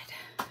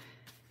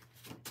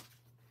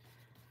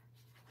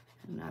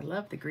 And I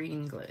love the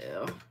green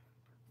glue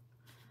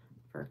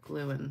for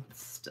gluing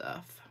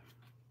stuff.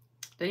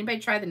 Did anybody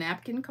try the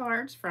napkin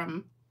cards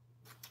from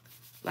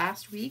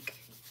last week?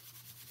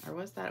 Or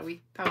was that a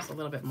week? That was a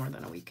little bit more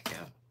than a week ago.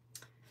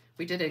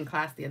 We did it in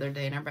class the other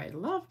day and everybody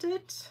loved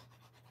it.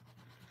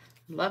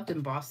 Loved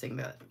embossing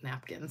the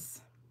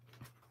napkins.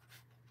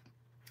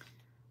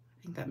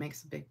 I think that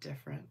makes a big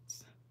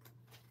difference.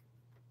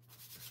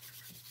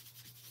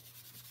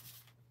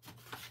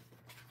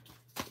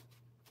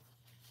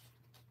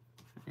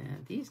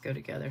 And these go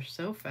together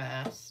so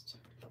fast.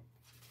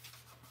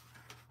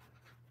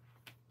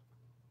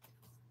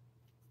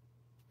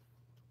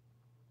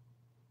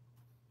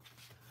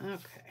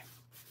 Okay.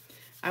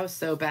 I was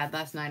so bad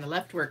last night. I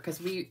left work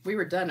because we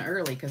were done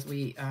early because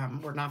we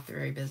were not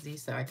very busy.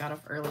 So I got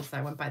off early, so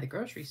I went by the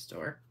grocery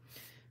store.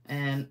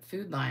 And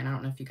Food Line, I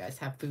don't know if you guys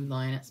have Food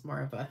Line. It's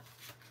more of a,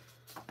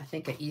 I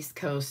think, an East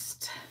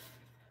Coast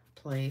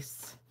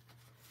place.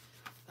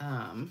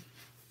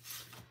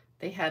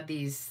 They had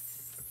these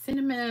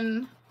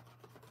cinnamon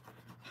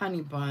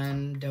honey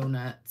bun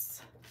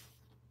donuts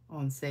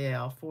on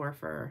sale, 4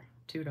 for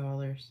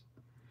 $2.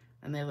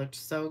 And they looked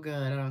so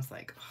good. And I was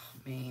like, oh,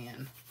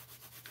 man.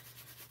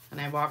 And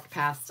I walked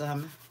past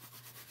them.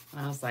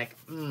 And I was like,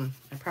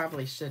 I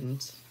probably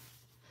shouldn't.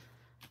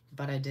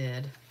 But I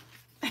did.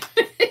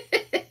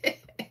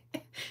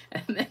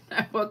 And then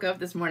I woke up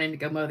this morning to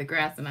go mow the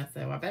grass. And I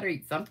said, well, I better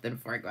eat something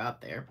before I go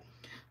out there.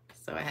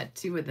 So I had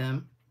 2 of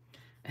them.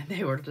 And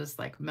they were just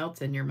like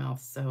melt in your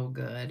mouth so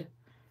good.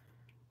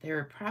 They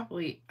were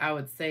probably, I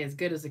would say, as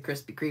good as a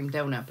Krispy Kreme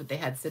donut, but they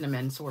had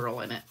cinnamon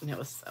swirl in it, and it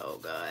was so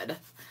good.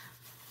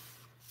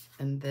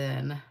 And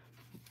then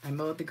I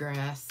mowed the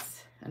grass,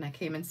 and I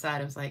came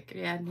inside. I was like,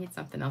 yeah, I need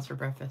something else for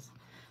breakfast.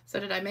 So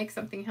did I make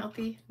something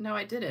healthy? No,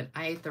 I didn't.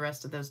 I ate the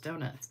rest of those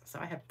donuts. So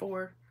I had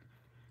 4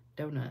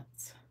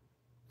 donuts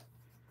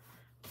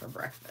for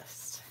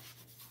breakfast.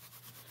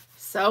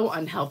 So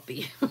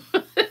unhealthy.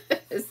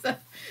 So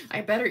I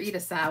better eat a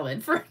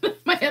salad for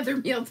my other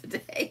meal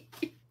today.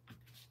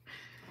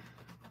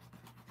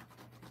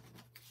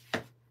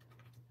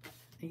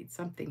 Eat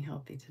something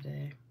healthy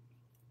today.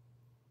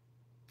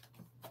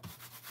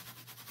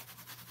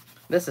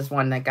 This is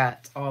one that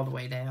got all the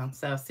way down.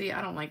 So see,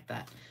 I don't like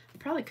that. I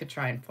probably could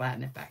try and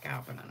flatten it back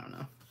out, but I don't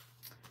know.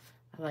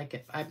 I like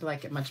it. I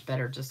like it much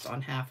better just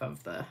on half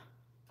of the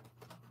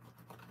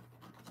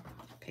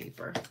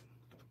paper.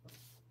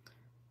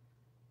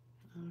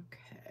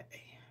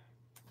 Okay.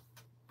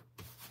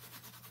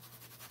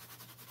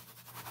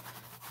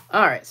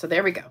 All right, so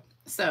there we go.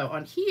 So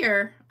on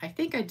here, I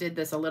think I did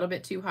this a little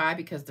bit too high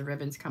because the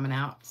ribbon's coming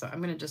out. So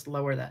I'm going to just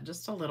lower that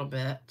just a little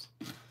bit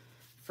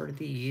for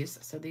these.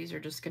 So these are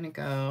just going to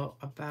go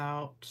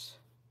about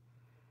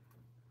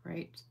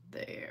right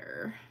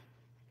there.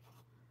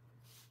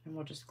 And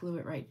we'll just glue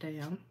it right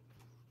down.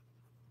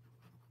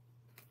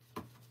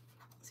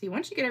 See,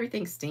 once you get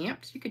everything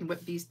stamped, you can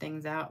whip these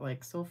things out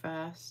like so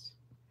fast.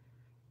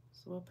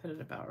 So we'll put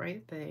it about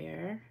right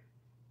there.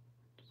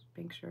 Just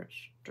make sure it's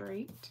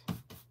straight.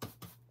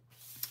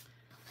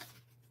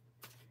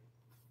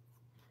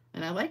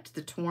 And I liked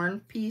the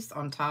torn piece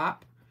on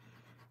top,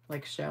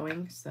 like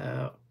showing,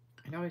 so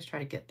I always try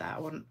to get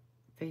that one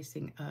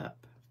facing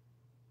up.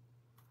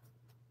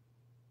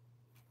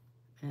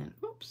 And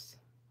oops.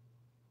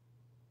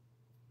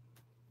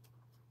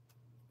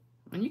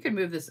 And you can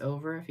move this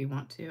over if you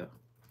want to.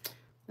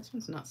 This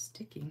one's not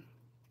sticking.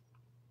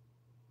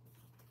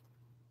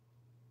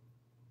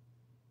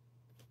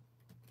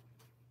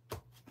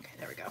 Okay,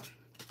 there we go.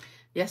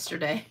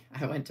 Yesterday,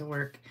 I went to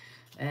work,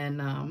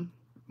 and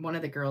one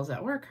of the girls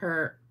at work,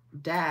 her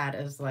dad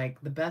is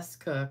like the best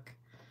cook.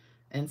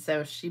 And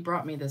so she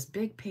brought me this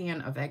big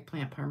pan of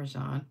eggplant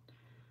parmesan.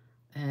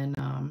 And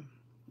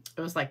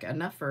it was like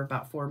enough for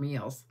about 4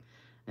 meals.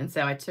 And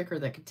so I took her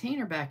the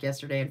container back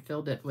yesterday and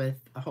filled it with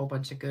a whole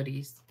bunch of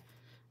goodies.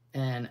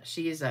 And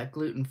she's a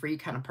gluten-free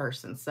kind of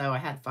person. So I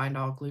had to find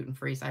all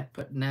gluten-free. So I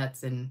put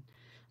nuts and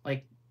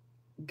like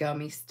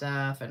gummy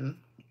stuff. And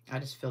I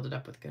just filled it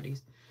up with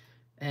goodies.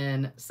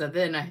 And so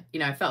then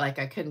I felt like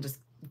I couldn't just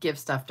give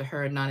stuff to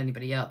her and not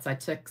anybody else. I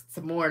took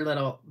some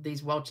more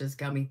these Welch's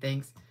gummy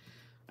things.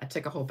 I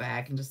took a whole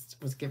bag and just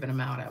was giving them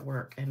out at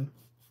work. And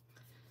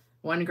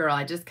one girl,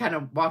 I just kind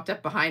of walked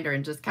up behind her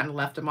and just kind of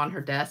left them on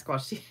her desk while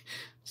she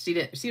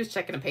was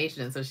checking a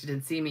patient, so she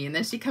didn't see me. And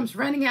then she comes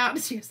running out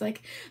and she was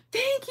like,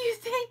 thank you,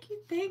 thank you,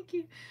 thank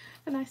you.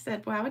 And I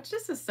said, wow, it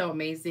just is so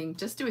amazing.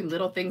 Just doing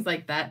little things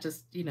like that,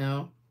 just,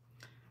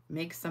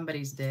 make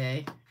somebody's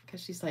day.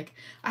 Because she's like,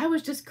 I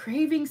was just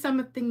craving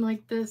something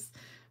like this.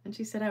 And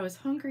she said, I was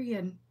hungry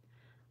and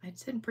I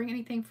didn't bring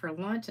anything for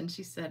lunch. And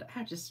she said,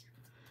 I just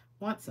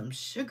want some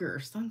sugar or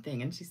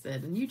something. And she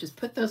said, and you just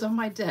put those on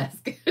my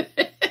desk.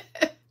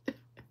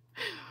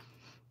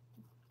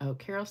 Oh,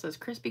 Carol says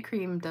Krispy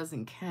Kreme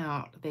doesn't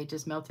count. They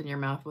just melt in your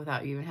mouth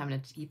without you even having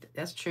to eat.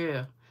 That's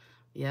true.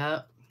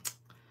 Yep.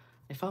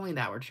 If only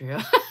that were true.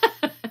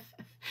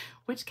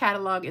 Which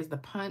catalog is the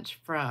punch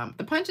from?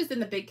 The punch is in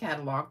the big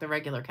catalog, the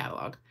regular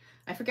catalog.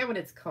 I forget what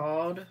it's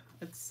called.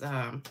 It's,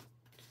 I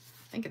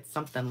think it's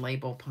something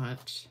label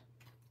punch.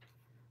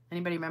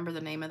 Anybody remember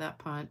the name of that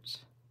punch?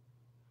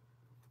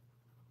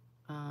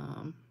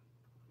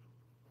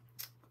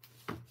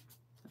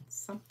 It's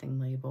something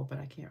label, but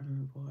I can't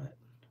remember what.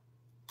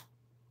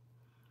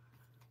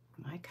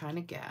 My kind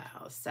of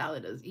gal.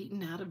 Salad is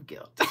eaten out of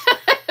guilt.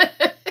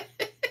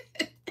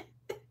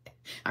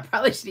 I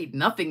probably should eat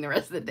nothing the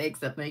rest of the day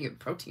except make a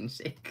protein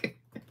shake.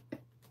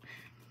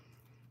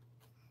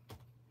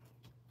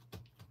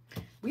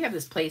 We have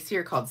this place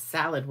here called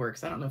Salad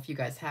Works. I don't know if you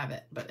guys have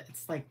it, but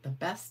it's like the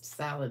best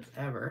salads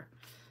ever.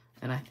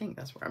 And I think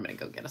that's where I'm going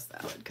to go get a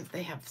salad because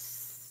they have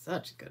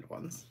such good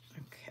ones.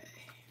 Okay.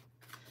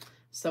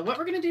 So what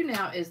we're going to do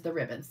now is the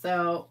ribbon.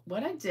 So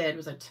what I did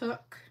was I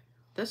took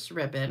this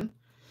ribbon.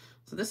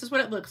 So this is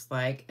what it looks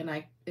like. And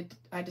I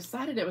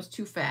decided it was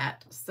too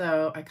fat.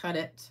 So I cut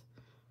it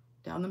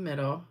down the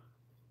middle.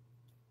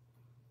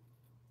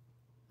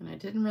 And I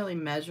didn't really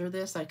measure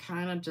this. I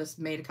kind of just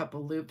made a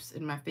couple loops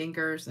in my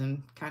fingers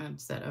and kind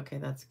of said, okay,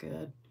 that's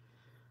good.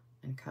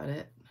 And cut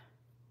it.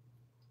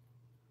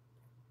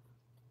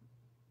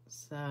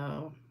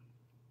 So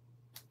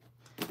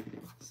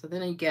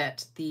then you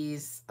get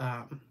these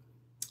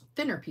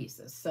thinner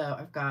pieces. So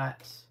I've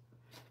got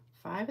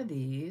 5 of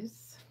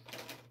these.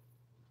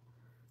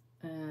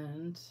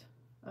 And,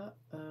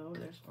 uh-oh,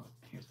 there's one.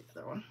 Here's the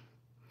other one.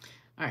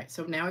 All right,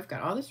 so now we've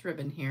got all this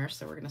ribbon here.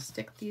 So we're going to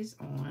stick these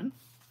on.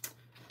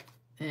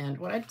 And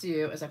what I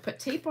do is I put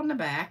tape on the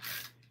back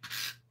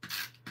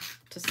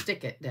to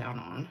stick it down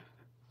on.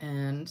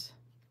 And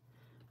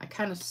I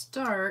kind of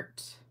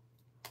start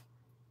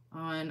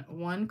on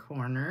one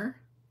corner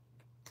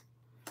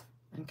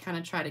and kind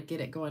of try to get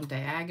it going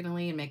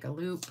diagonally and make a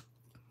loop.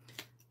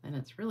 And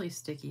it's really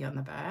sticky on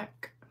the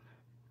back.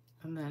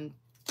 And then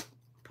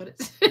put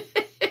it,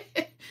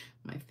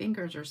 my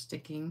fingers are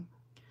sticking.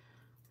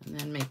 And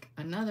then make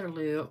another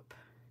loop,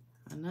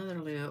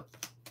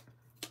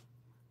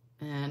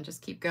 and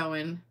just keep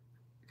going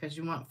because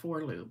you want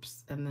 4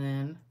 loops. And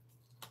then,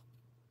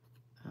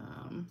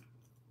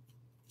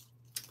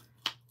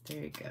 there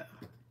you go.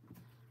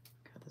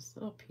 Got this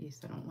little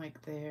piece I don't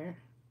like there.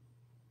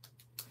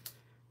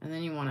 And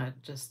then you want to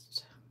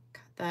just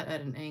cut that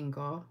at an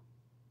angle.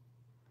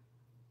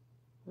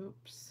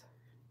 Oops.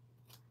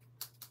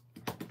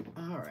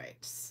 All right,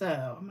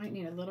 so I might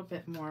need a little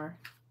bit more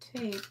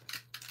tape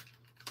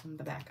on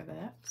the back of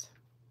that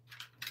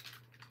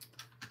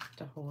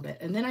to hold it.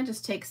 And then I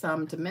just take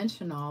some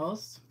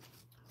dimensionals.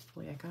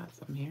 Hopefully I got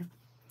some here.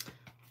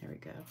 There we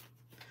go.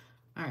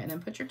 All right, and then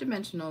put your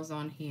dimensionals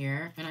on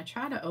here. And I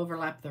try to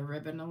overlap the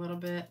ribbon a little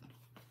bit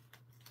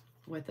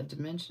with a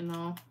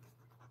dimensional.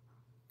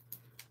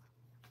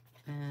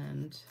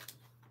 And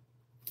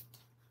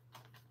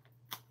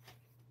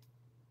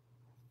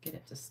get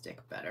it to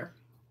stick better.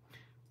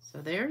 So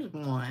there's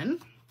one.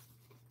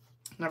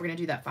 Now we're going to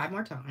do that 5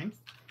 more times.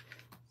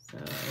 So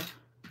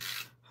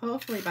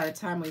hopefully by the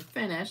time we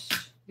finish,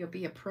 you'll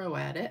be a pro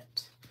at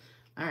it.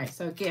 All right,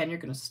 so again, you're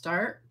going to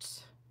start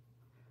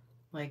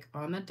like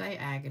on the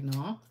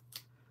diagonal,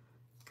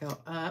 go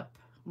up,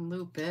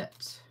 loop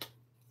it.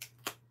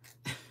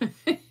 My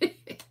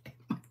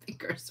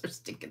fingers are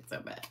sticking so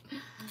bad.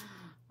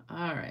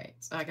 All right,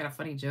 so I got a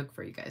funny joke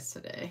for you guys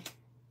today.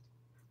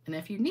 And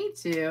if you need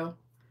to,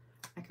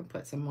 I can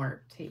put some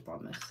more tape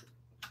on this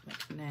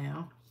like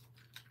now.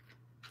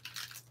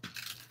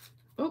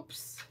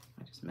 Oops,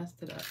 I just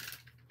messed it up.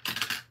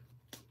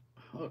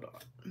 Hold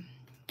on.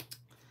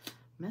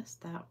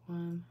 Messed that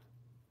one.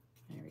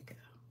 There we go.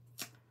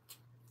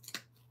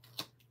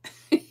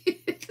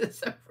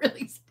 This is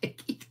really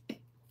sticky.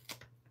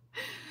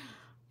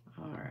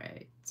 All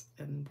right,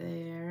 and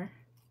there.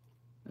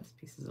 This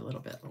piece is a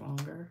little bit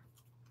longer.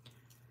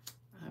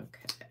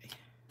 Okay,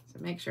 so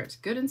make sure it's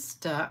good and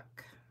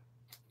stuck.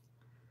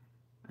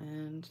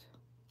 And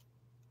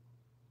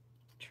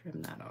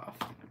trim that off.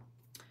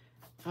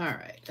 All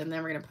right, and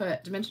then we're gonna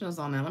put dimensionals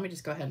on now. Let me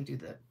just go ahead and do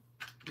the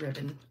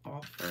ribbon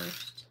off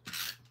first.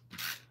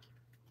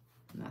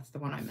 And that's the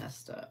one I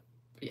messed up.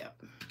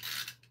 Yep.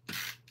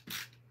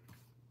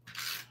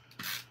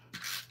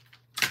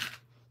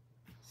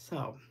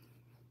 So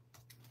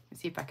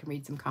let's see if I can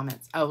read some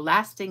comments. Oh,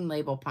 lasting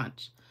label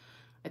punch.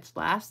 It's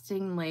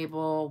lasting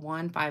label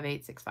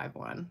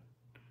 158651.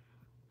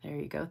 There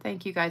you go.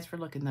 Thank you guys for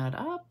looking that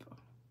up.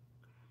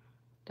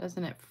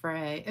 Doesn't it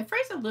fray? It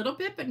frays a little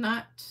bit, but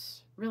not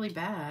really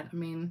bad. I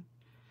mean,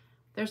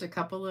 there's a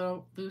couple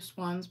little loose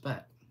ones,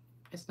 but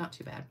it's not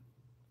too bad.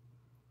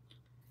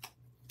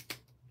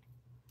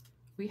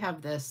 We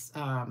have this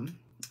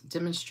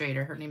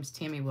demonstrator. Her name's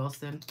Tammy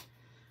Wilson,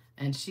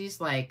 and she's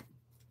like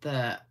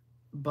the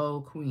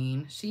bow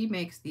queen. She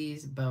makes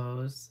these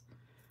bows,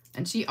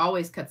 and she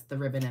always cuts the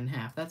ribbon in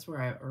half. That's where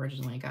I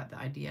originally got the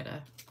idea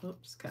to,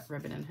 oops, cut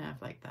ribbon in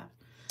half like that.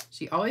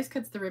 She always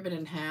cuts the ribbon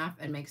in half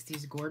and makes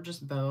these gorgeous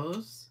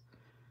bows.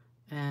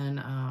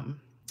 And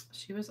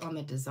she was on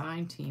the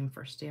design team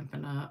for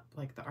Stampin' Up,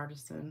 like the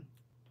artisan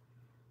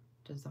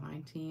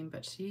design team,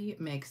 but she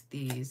makes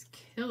these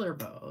killer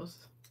bows.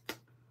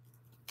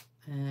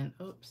 And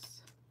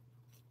oops,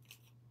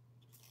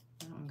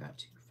 that one got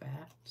too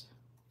fat.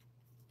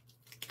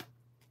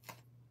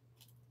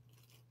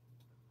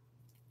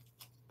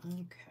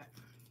 Okay.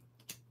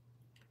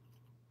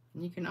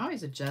 And you can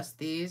always adjust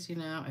these, you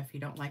know, if you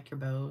don't like your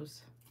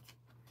bows.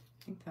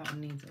 I think that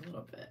one needs a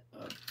little bit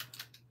of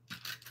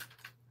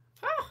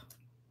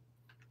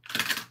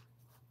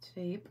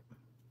tape.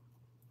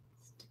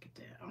 Stick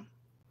it down.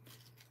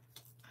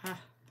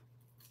 Ah,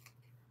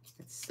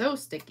 it's so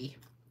sticky.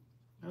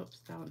 Oops,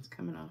 that one's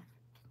coming off.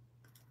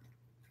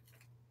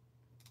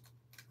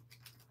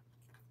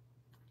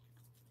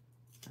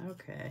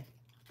 Okay.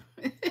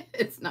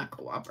 It's not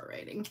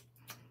cooperating.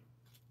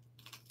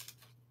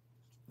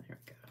 There we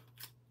go.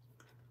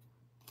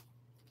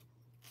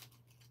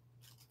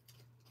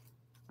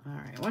 All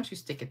right, once you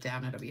stick it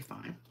down, it'll be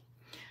fine.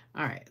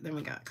 All right, then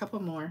we got a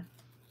couple more.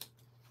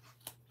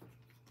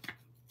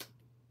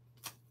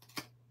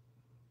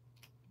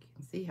 You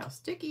can see how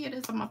sticky it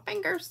is on my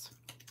fingers.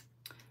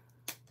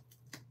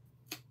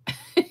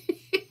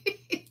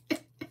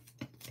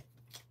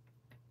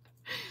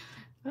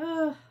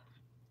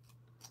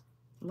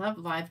 Love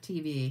live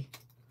TV.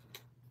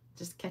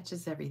 Just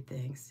catches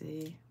everything.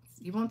 See,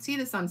 you won't see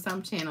this on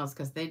some channels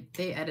because they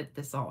edit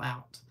this all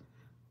out,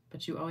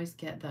 but you always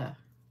get the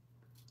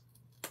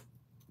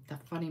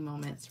funny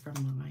moments from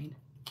mine.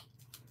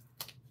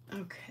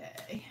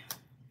 Okay.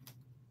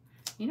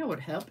 You know what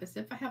would help is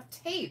if I have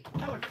tape.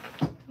 Let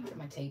me get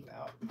my tape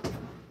out.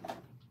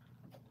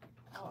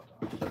 Hold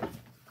on.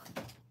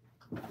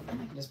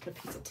 I can just put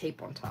a piece of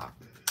tape on top.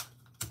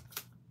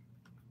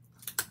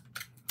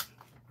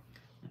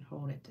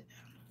 Hold it down.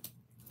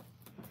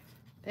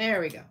 There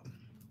we go.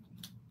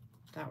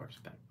 That works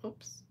better.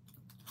 Oops.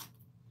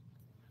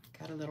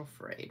 Got a little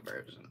frayed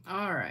version.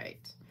 All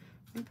right.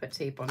 Let me put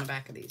tape on the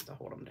back of these to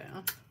hold them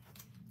down.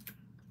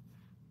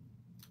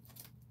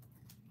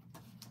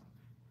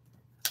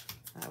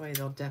 That way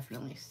they'll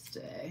definitely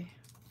stay.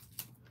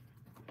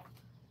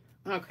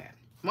 Okay.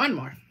 One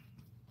more.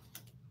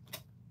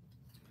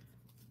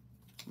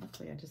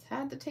 Luckily, I just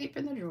had the tape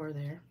in the drawer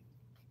there.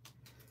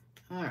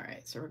 All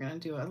right, so we're going to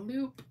do a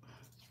loop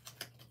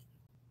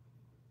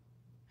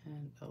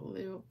and a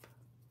loop.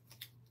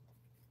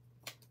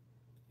 I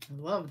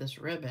love this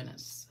ribbon.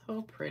 It's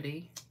so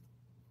pretty.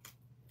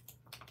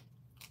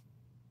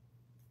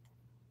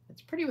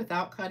 It's pretty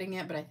without cutting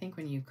it, but I think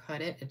when you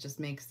cut it, it just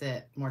makes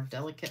it more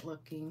delicate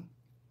looking.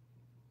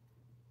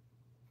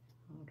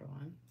 Hold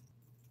on.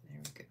 There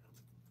we go.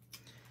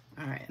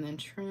 All right, and then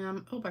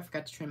trim. Oh, I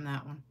forgot to trim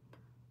that one.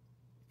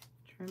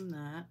 Trim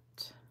that.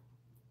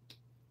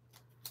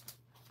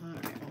 All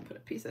right, we'll put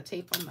a piece of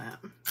tape on that.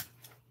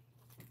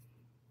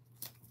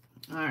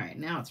 All right,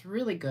 now it's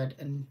really good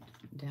and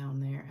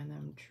down there, and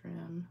then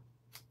trim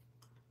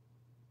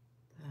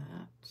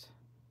that.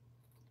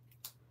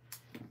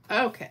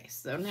 Okay,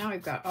 so now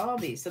we've got all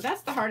these. So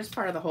that's the hardest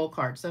part of the whole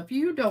card. So if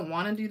you don't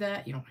want to do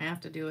that, you don't have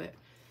to do it,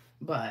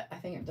 but I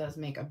think it does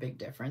make a big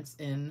difference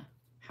in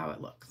how it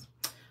looks.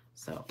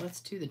 So let's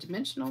do the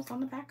dimensionals on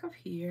the back of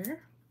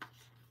here.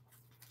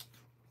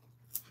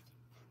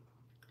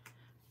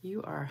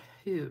 You are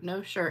who?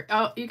 No shirt.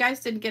 Oh, you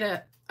guys didn't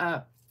get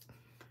a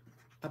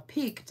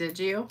peek, did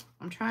you?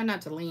 I'm trying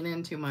not to lean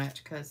in too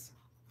much because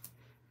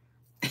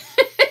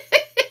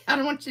I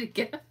don't want you to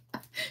get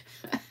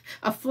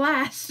a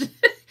flash.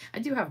 I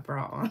do have a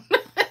bra on.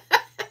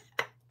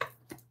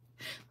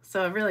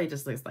 So it really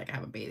just looks like I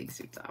have a bathing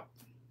suit top.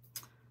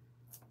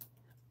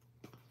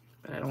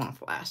 But I don't want to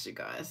flash you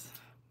guys.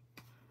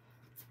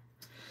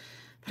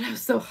 But I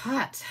was so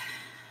hot.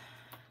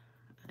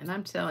 And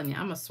I'm telling you,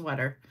 I'm a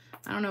sweater.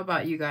 I don't know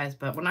about you guys,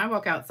 but when I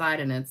walk outside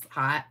and it's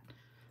hot,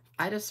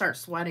 I just start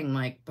sweating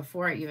like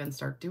before I even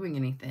start doing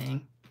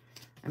anything.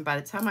 And by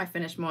the time I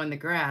finish mowing the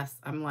grass,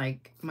 I'm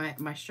like,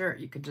 my shirt,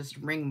 you could just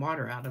wring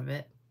water out of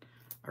it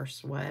or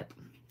sweat.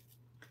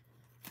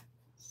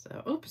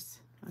 So, oops,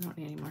 I don't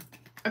need any more.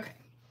 Okay.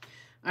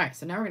 All right,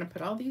 so now we're going to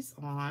put all these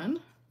on.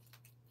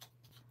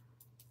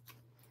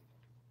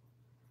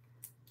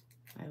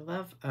 I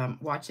love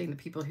watching the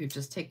people who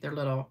just take their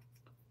little,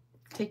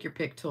 take your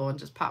pick tool and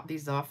just pop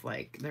these off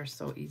like they're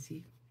so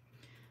easy.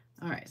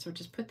 All right, so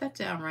just put that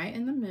down right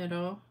in the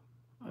middle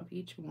of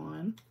each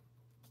one.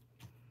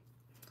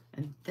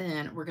 And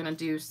then we're gonna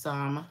do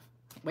some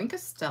Wink of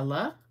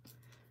Stella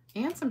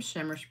and some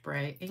shimmer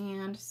spray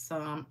and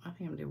some, I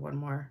think I'm gonna do one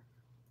more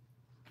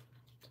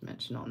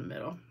dimensional in the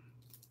middle.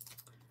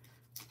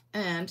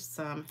 And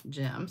some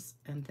gems,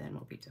 and then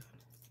we'll be done.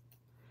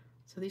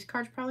 So these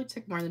cards probably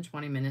took more than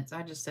 20 minutes.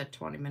 I just said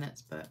 20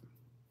 minutes, but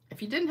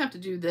if you didn't have to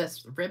do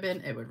this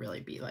ribbon, it would really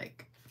be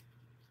like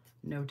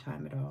no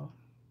time at all.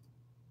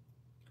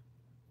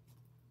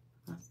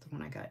 That's the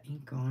one I got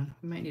ink on.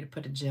 We might need to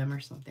put a gem or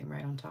something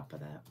right on top of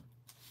that.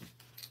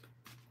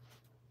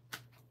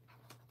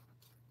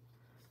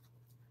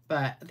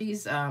 But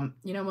these,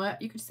 you know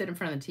what? You could sit in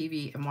front of the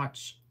TV and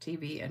watch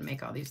TV and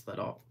make all these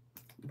little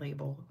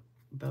label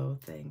bow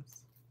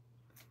things.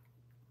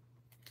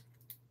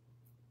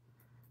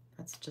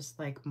 That's just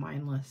like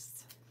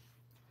mindless.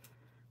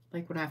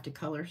 Like when I have to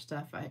color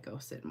stuff, I go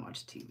sit and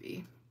watch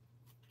TV.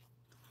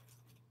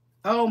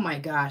 Oh my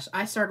gosh,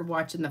 I started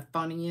watching the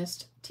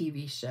funniest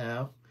TV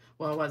show.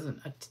 Well, it wasn't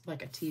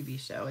like a TV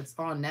show. It's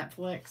on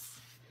Netflix.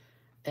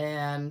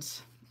 And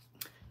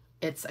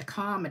it's a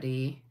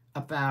comedy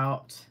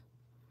about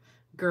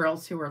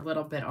girls who are a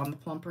little bit on the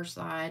plumper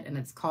side. And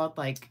it's called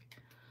like,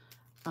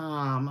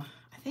 I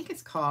think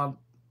it's called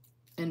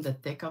In the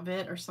Thick of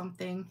It or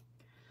something.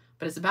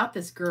 But it's about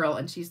this girl,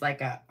 and she's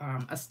like a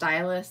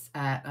stylist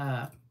at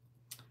a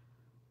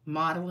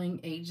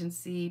modeling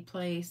agency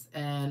place,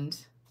 and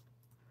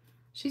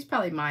she's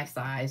probably my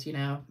size, you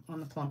know, on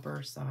the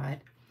plumper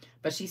side.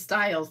 But she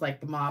styles like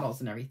the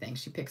models and everything.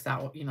 She picks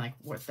out, you know, like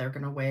what they're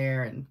gonna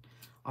wear and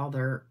all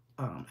their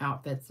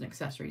outfits and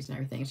accessories and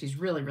everything. And she's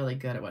really, really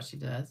good at what she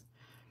does.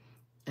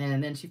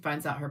 And then she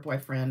finds out her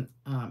boyfriend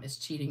is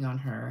cheating on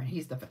her.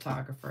 He's the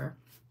photographer.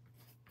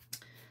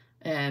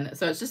 And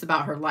so it's just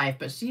about her life,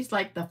 but she's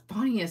like the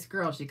funniest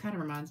girl. She kind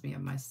of reminds me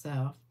of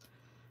myself.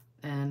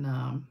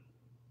 And,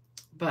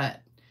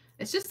 but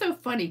it's just so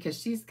funny because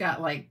she's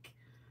got like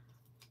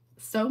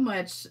so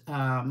much,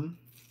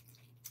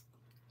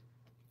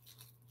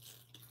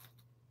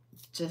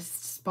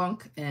 just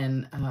spunk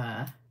and,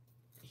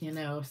 you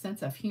know,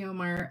 sense of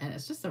humor. And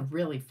it's just a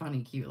really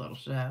funny, cute little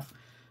show.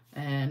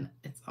 And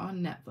it's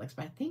on Netflix,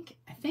 but I think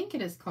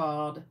it is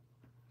called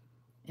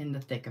In the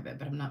Thick of It,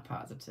 but I'm not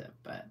positive.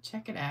 But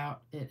check it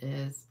out. It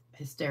is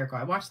hysterical.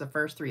 I watched the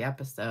first 3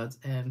 episodes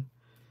and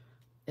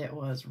it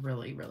was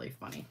really, really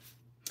funny.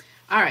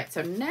 All right,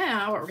 so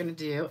now what we're going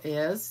to do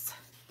is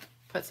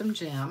put some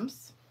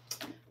gems.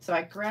 So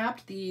I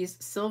grabbed these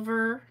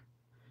silver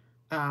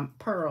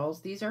pearls.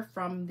 These are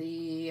from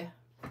the,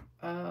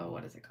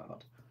 what is it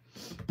called?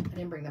 I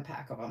didn't bring the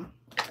pack of them.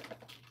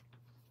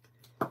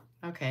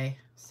 Okay,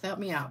 so help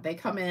me out. They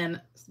come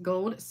in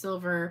gold,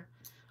 silver,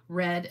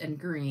 red, and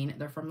green.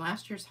 They're from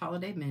last year's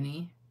holiday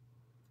mini.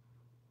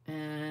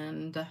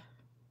 And I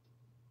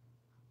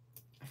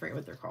forget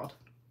what they're called.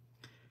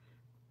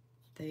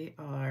 They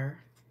are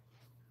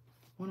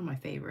one of my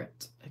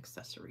favorite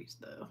accessories,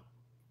 though.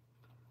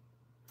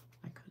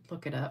 I could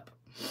look it up,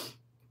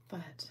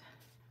 but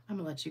I'm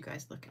gonna let you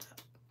guys look it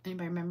up.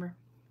 Anybody remember?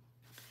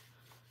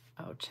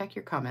 Oh, check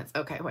your comments.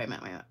 Okay, wait a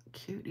minute.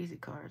 Cute, easy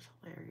cards.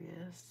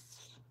 Hilarious.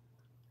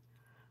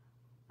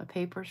 The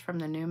papers from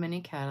the new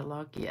mini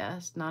catalog.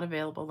 Yes. Not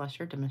available unless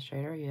you're a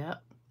demonstrator.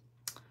 Yep.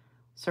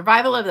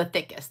 Survival of the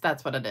thickest.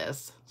 That's what it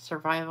is.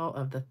 Survival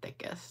of the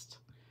thickest.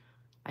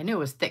 I knew it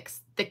was thick.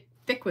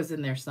 Thick was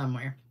in there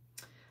somewhere.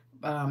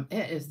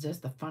 It is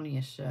just the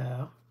funniest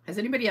show. Has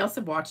anybody else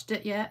watched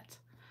it yet?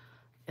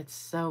 It's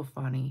so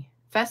funny.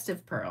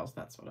 Festive Pearls.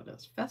 That's what it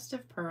is.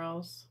 Festive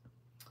Pearls.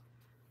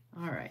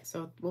 All right.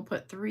 So we'll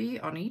put 3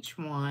 on each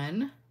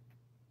one.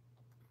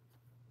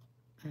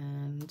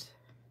 And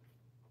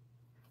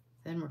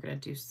then we're going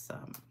to do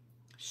some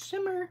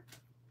shimmer.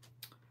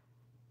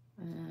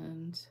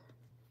 And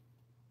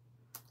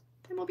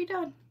then we'll be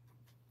done.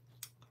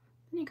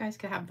 Then you guys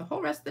can have the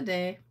whole rest of the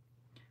day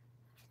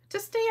to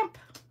stamp.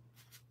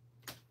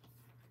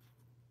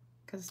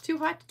 Because it's too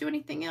hot to do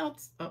anything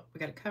else. Oh, we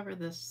got to cover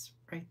this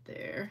right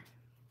there.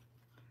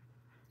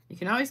 You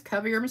can always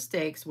cover your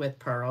mistakes with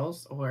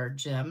pearls or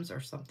gems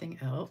or something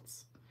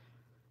else.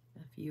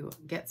 If you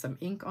get some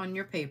ink on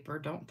your paper,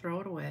 don't throw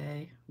it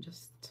away.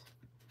 Just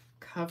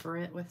cover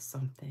it with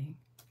something.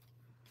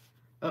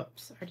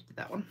 Oops, I already did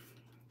that one.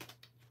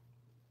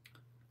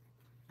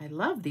 I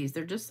love these.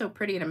 They're just so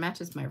pretty, and it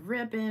matches my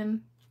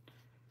ribbon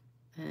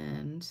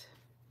and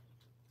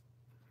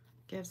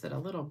gives it a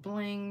little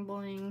bling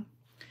bling.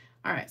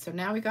 All right, so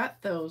now we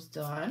got those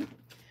done.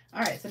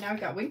 All right, so now we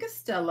got Wink of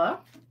Stella.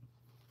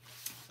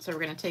 So we're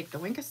going to take the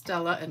Wink of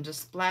Stella and just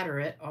splatter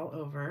it all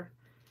over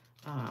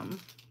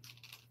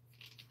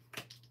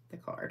the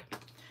card.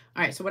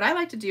 All right, so what I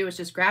like to do is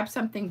just grab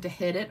something to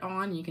hit it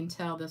on. You can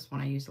tell this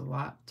one I use a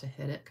lot to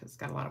hit it because it's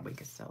got a lot of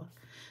Wink of Stella.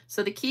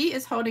 So the key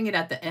is holding it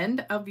at the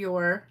end of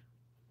your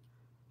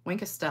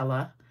Wink of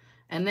Stella,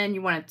 and then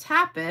you want to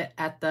tap it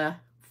at the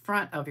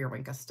front of your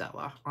Wink of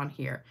Stella on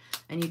here.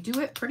 And you do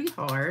it pretty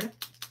hard.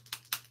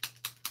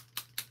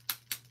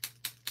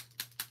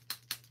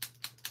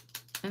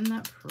 Isn't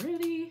that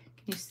pretty?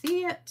 Can you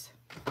see it?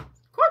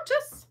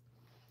 Gorgeous.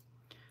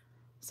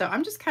 So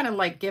I'm just kind of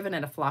like giving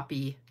it a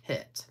floppy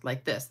hit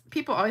like this.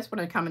 People always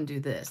want to come and do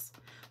this.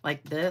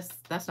 Like this,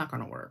 that's not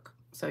going to work.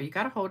 So you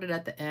got to hold it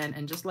at the end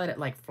and just let it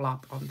like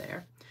flop on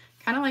there.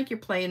 Kind of like you're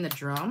playing the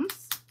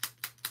drums.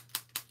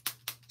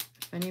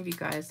 If any of you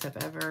guys have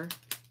ever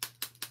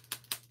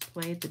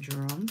played the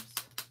drums,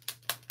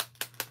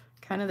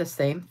 kind of the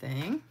same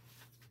thing.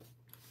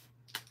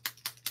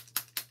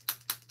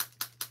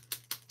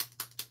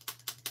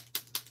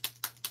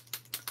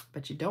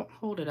 But you don't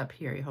hold it up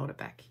here, you hold it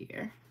back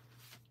here.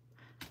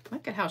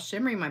 Look at how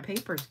shimmery my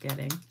paper's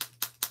getting.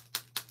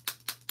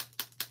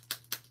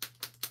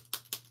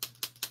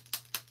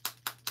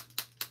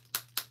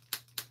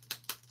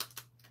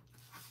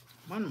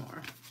 One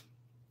more.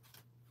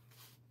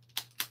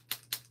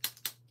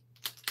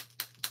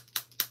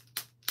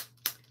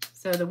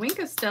 So the Wink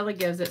of Stella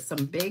gives it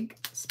some big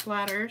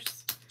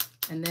splatters,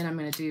 and then I'm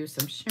going to do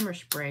some shimmer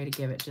spray to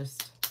give it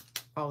just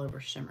all over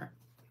shimmer.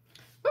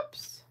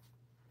 Whoops.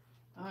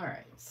 All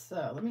right,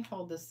 so let me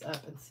hold this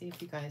up and see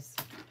if you guys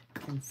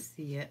can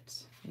see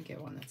it. Let me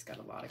get one that's got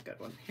a lot of good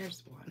ones.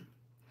 Here's one.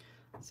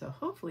 So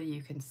hopefully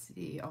you can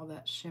see all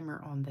that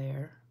shimmer on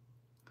there.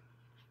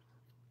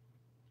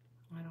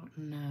 I don't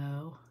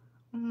know.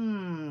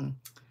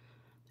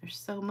 There's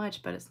so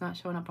much, but it's not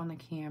showing up on the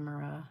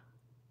camera.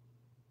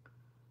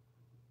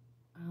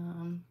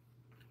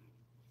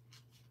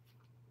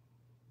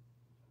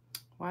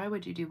 Why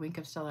would you do Wink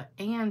of Stella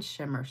and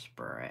shimmer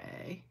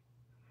spray?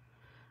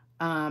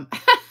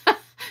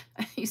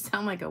 You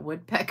sound like a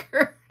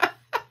woodpecker.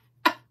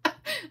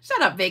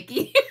 Shut up,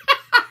 Vicky.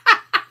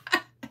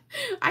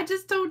 I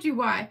just told you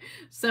why.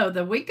 So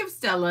the Wink of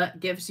Stella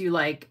gives you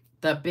like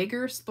the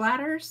bigger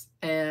splatters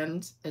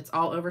and it's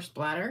all over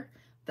splatter.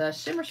 The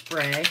shimmer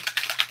spray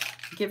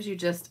gives you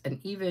just an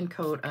even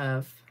coat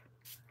of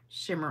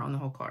shimmer on the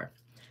whole card.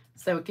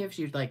 So it gives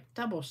you like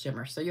double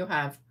shimmer. So you'll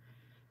have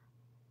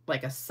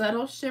like a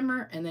subtle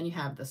shimmer and then you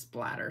have the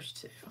splatters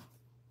too.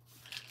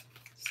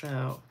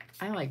 So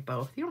I like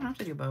both. You don't have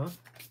to do both.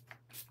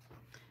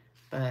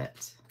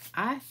 But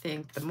I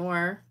think the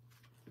more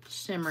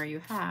shimmer you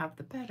have,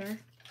 the better.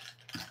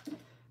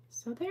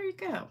 So there you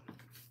go.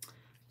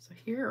 So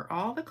here are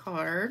all the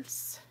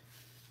cards.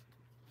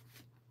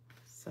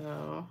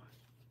 So,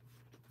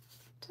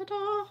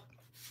 ta-da!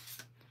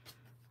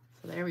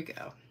 So there we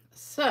go.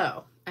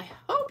 So I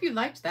hope you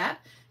liked that.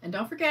 And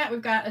don't forget,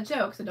 we've got a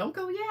joke, so don't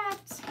go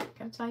yet.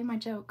 Gotta tell you my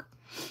joke.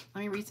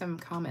 Let me read some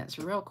comments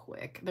real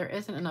quick. There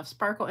isn't enough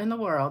sparkle in the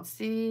world.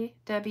 See,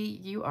 Debbie,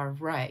 you are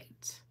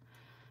right.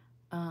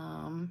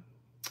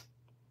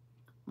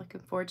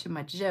 Looking forward to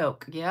my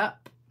joke.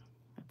 Yep.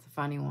 That's a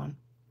funny one.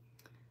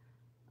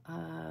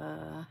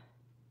 Let's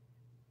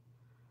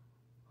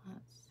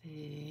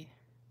see.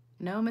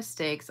 No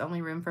mistakes,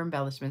 only room for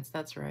embellishments.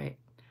 That's right.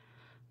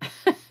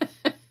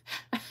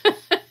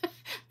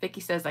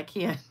 Vicky says I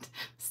can't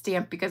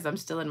stamp because I'm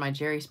still in my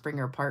Jerry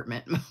Springer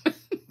apartment.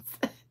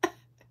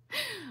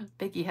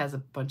 Vicky has a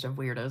bunch of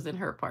weirdos in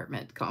her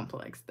apartment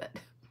complex that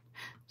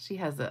she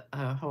has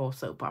a whole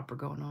soap opera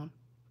going on.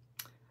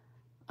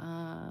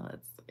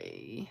 Let's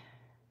see.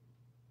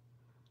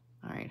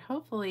 All right,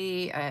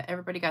 hopefully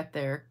everybody got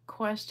their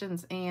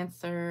questions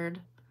answered.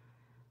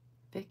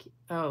 Vicky,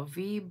 oh,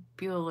 V.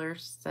 Bueller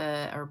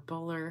said, or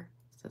Buller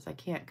says, I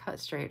can't cut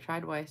straight.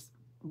 Tried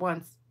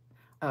once.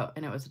 Oh,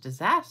 and it was a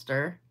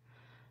disaster.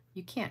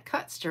 You can't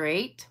cut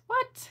straight.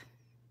 What?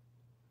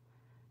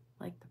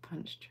 Like the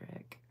punch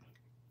trick.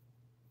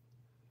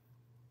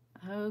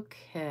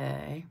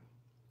 Okay.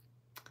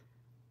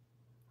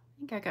 I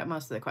think I got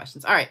most of the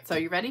questions. All right, so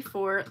you ready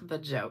for the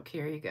joke?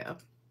 Here you go.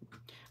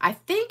 I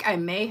think I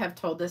may have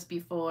told this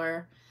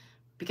before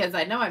because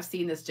I know I've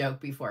seen this joke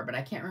before, but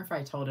I can't remember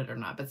if I told it or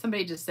not. But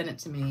somebody just sent it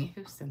to me.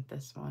 Who sent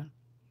this one?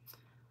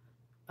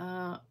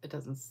 It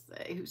doesn't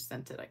say who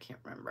sent it. I can't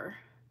remember.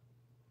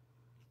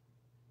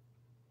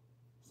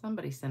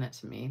 Somebody sent it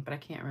to me, but I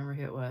can't remember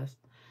who it was.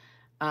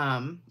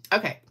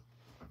 Okay.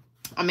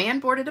 A man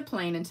boarded a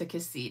plane and took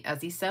his seat.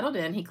 As he settled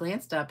in, he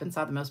glanced up and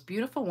saw the most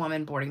beautiful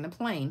woman boarding the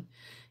plane.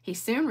 He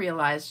soon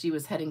realized she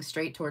was heading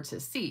straight towards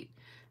his seat.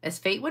 As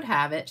fate would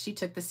have it, she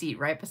took the seat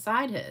right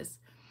beside his.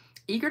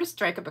 Eager to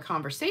strike up a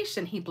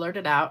conversation, he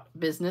blurted out,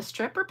 business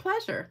trip or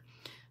pleasure?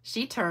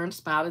 She turned,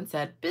 smiled, and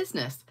said,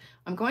 business.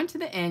 I'm going to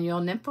the annual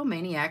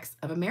Nymphomaniacs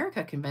of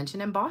America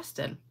convention in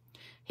Boston.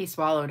 He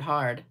swallowed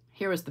hard.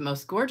 Here was the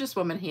most gorgeous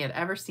woman he had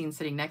ever seen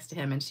sitting next to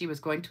him, and she was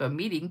going to a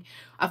meeting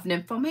of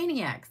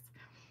nymphomaniacs.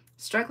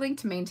 Struggling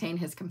to maintain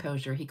his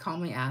composure, he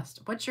calmly asked,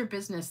 what's your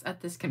business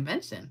at this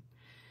convention?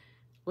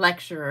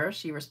 Lecturer,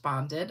 she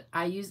responded,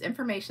 I use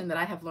information that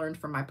I have learned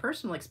from my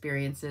personal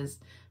experiences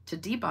to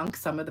debunk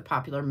some of the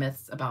popular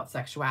myths about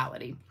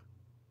sexuality.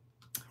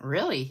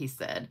 Really, he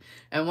said,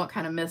 and what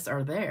kind of myths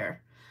are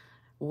there?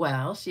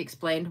 Well, she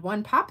explained,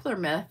 one popular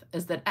myth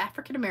is that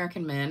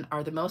African-American men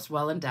are the most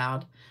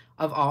well-endowed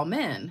of all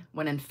men,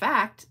 when in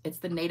fact, it's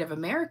the Native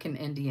American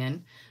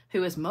Indian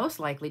who is most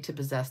likely to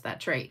possess that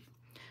trait.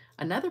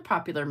 Another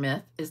popular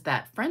myth is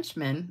that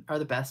Frenchmen are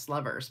the best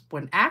lovers,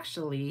 when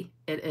actually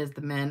it is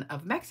the men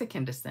of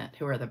Mexican descent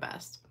who are the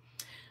best.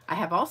 I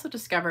have also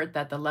discovered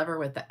that the lover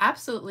with the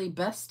absolutely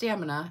best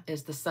stamina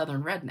is the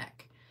Southern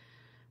redneck.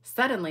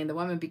 Suddenly, the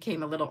woman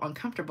became a little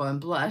uncomfortable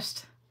and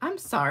blushed. I'm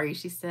sorry,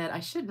 she said.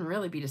 I shouldn't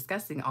really be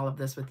discussing all of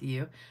this with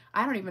you.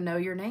 I don't even know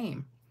your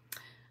name.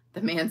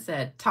 The man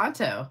said,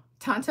 Tonto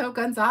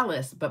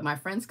Gonzalez, but my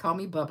friends call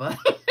me Bubba.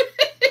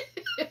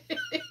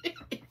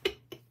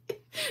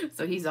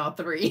 So he's all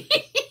three.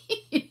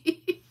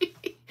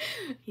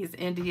 He's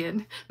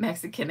Indian,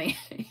 Mexican, and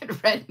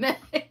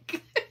redneck.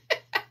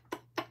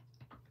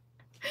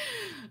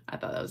 I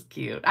thought that was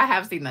cute. I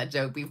have seen that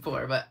joke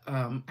before, but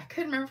I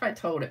couldn't remember if I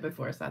told it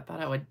before, so I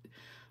thought I would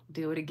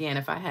do it again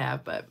if I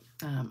have, but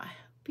I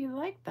hope you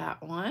like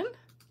that one.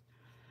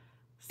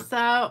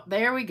 So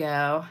there we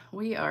go.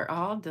 We are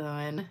all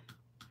done.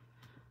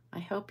 I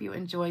hope you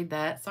enjoyed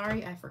that.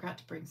 Sorry, I forgot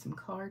to bring some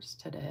cards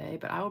today,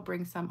 but I will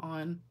bring some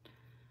on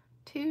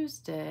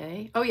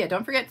Tuesday. Oh yeah,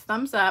 don't forget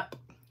thumbs up.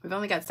 We've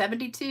only got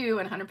 72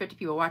 and 150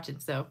 people watching,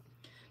 so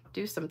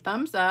do some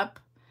thumbs up,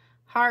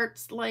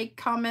 hearts, like,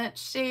 comment,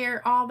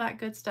 share, all that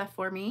good stuff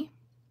for me.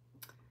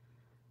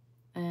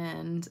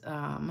 And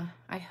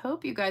I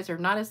hope you guys are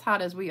not as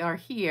hot as we are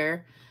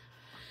here,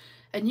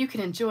 and you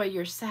can enjoy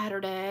your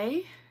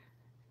Saturday.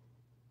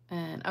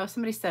 And oh,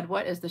 somebody said,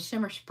 what is the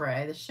shimmer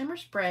spray? The shimmer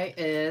spray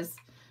is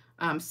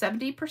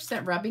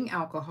 70% rubbing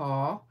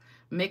alcohol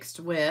mixed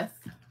with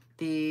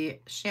the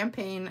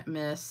champagne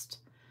mist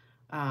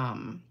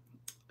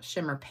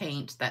shimmer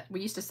paint that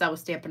we used to sell with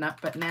Stampin' Up.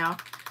 But now,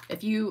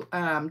 if you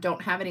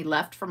don't have any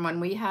left from when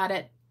we had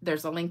it,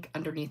 there's a link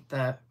underneath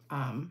the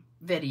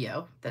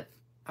video that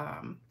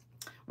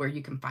where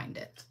you can find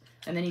it.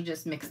 And then you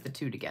just mix the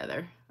two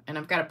together. And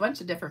I've got a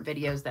bunch of different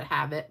videos that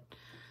have it,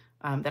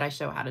 that I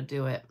show how to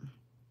do it.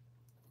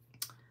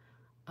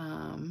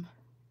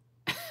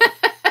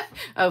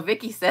 Oh,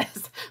 Vicky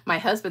says, my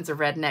husband's a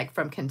redneck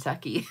from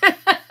Kentucky.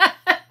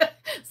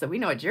 So we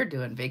know what you're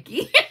doing,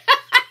 Vicky.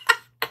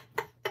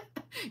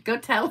 Go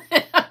tell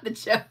him the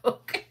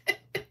joke.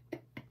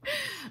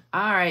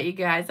 All right, you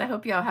guys, I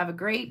hope y'all have a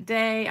great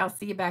day. I'll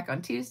see you back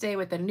on Tuesday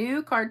with a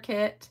new card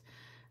kit.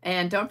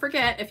 And don't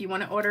forget, if you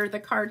want to order the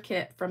card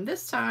kit from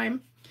this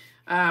time,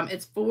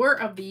 it's 4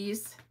 of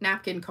these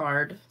napkin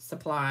card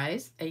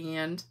supplies,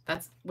 and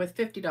that's with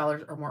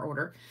 $50 or more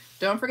order.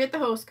 Don't forget the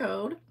host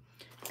code.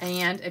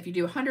 And if you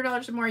do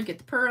 $100 or more, you get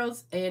the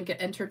pearls and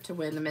get entered to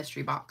win the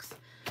mystery box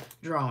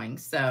drawing.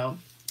 So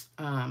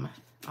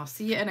I'll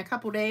see you in a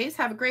couple days.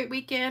 Have a great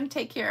weekend.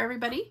 Take care,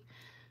 everybody.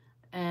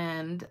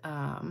 And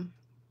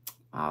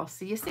I'll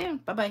see you soon.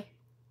 Bye-bye.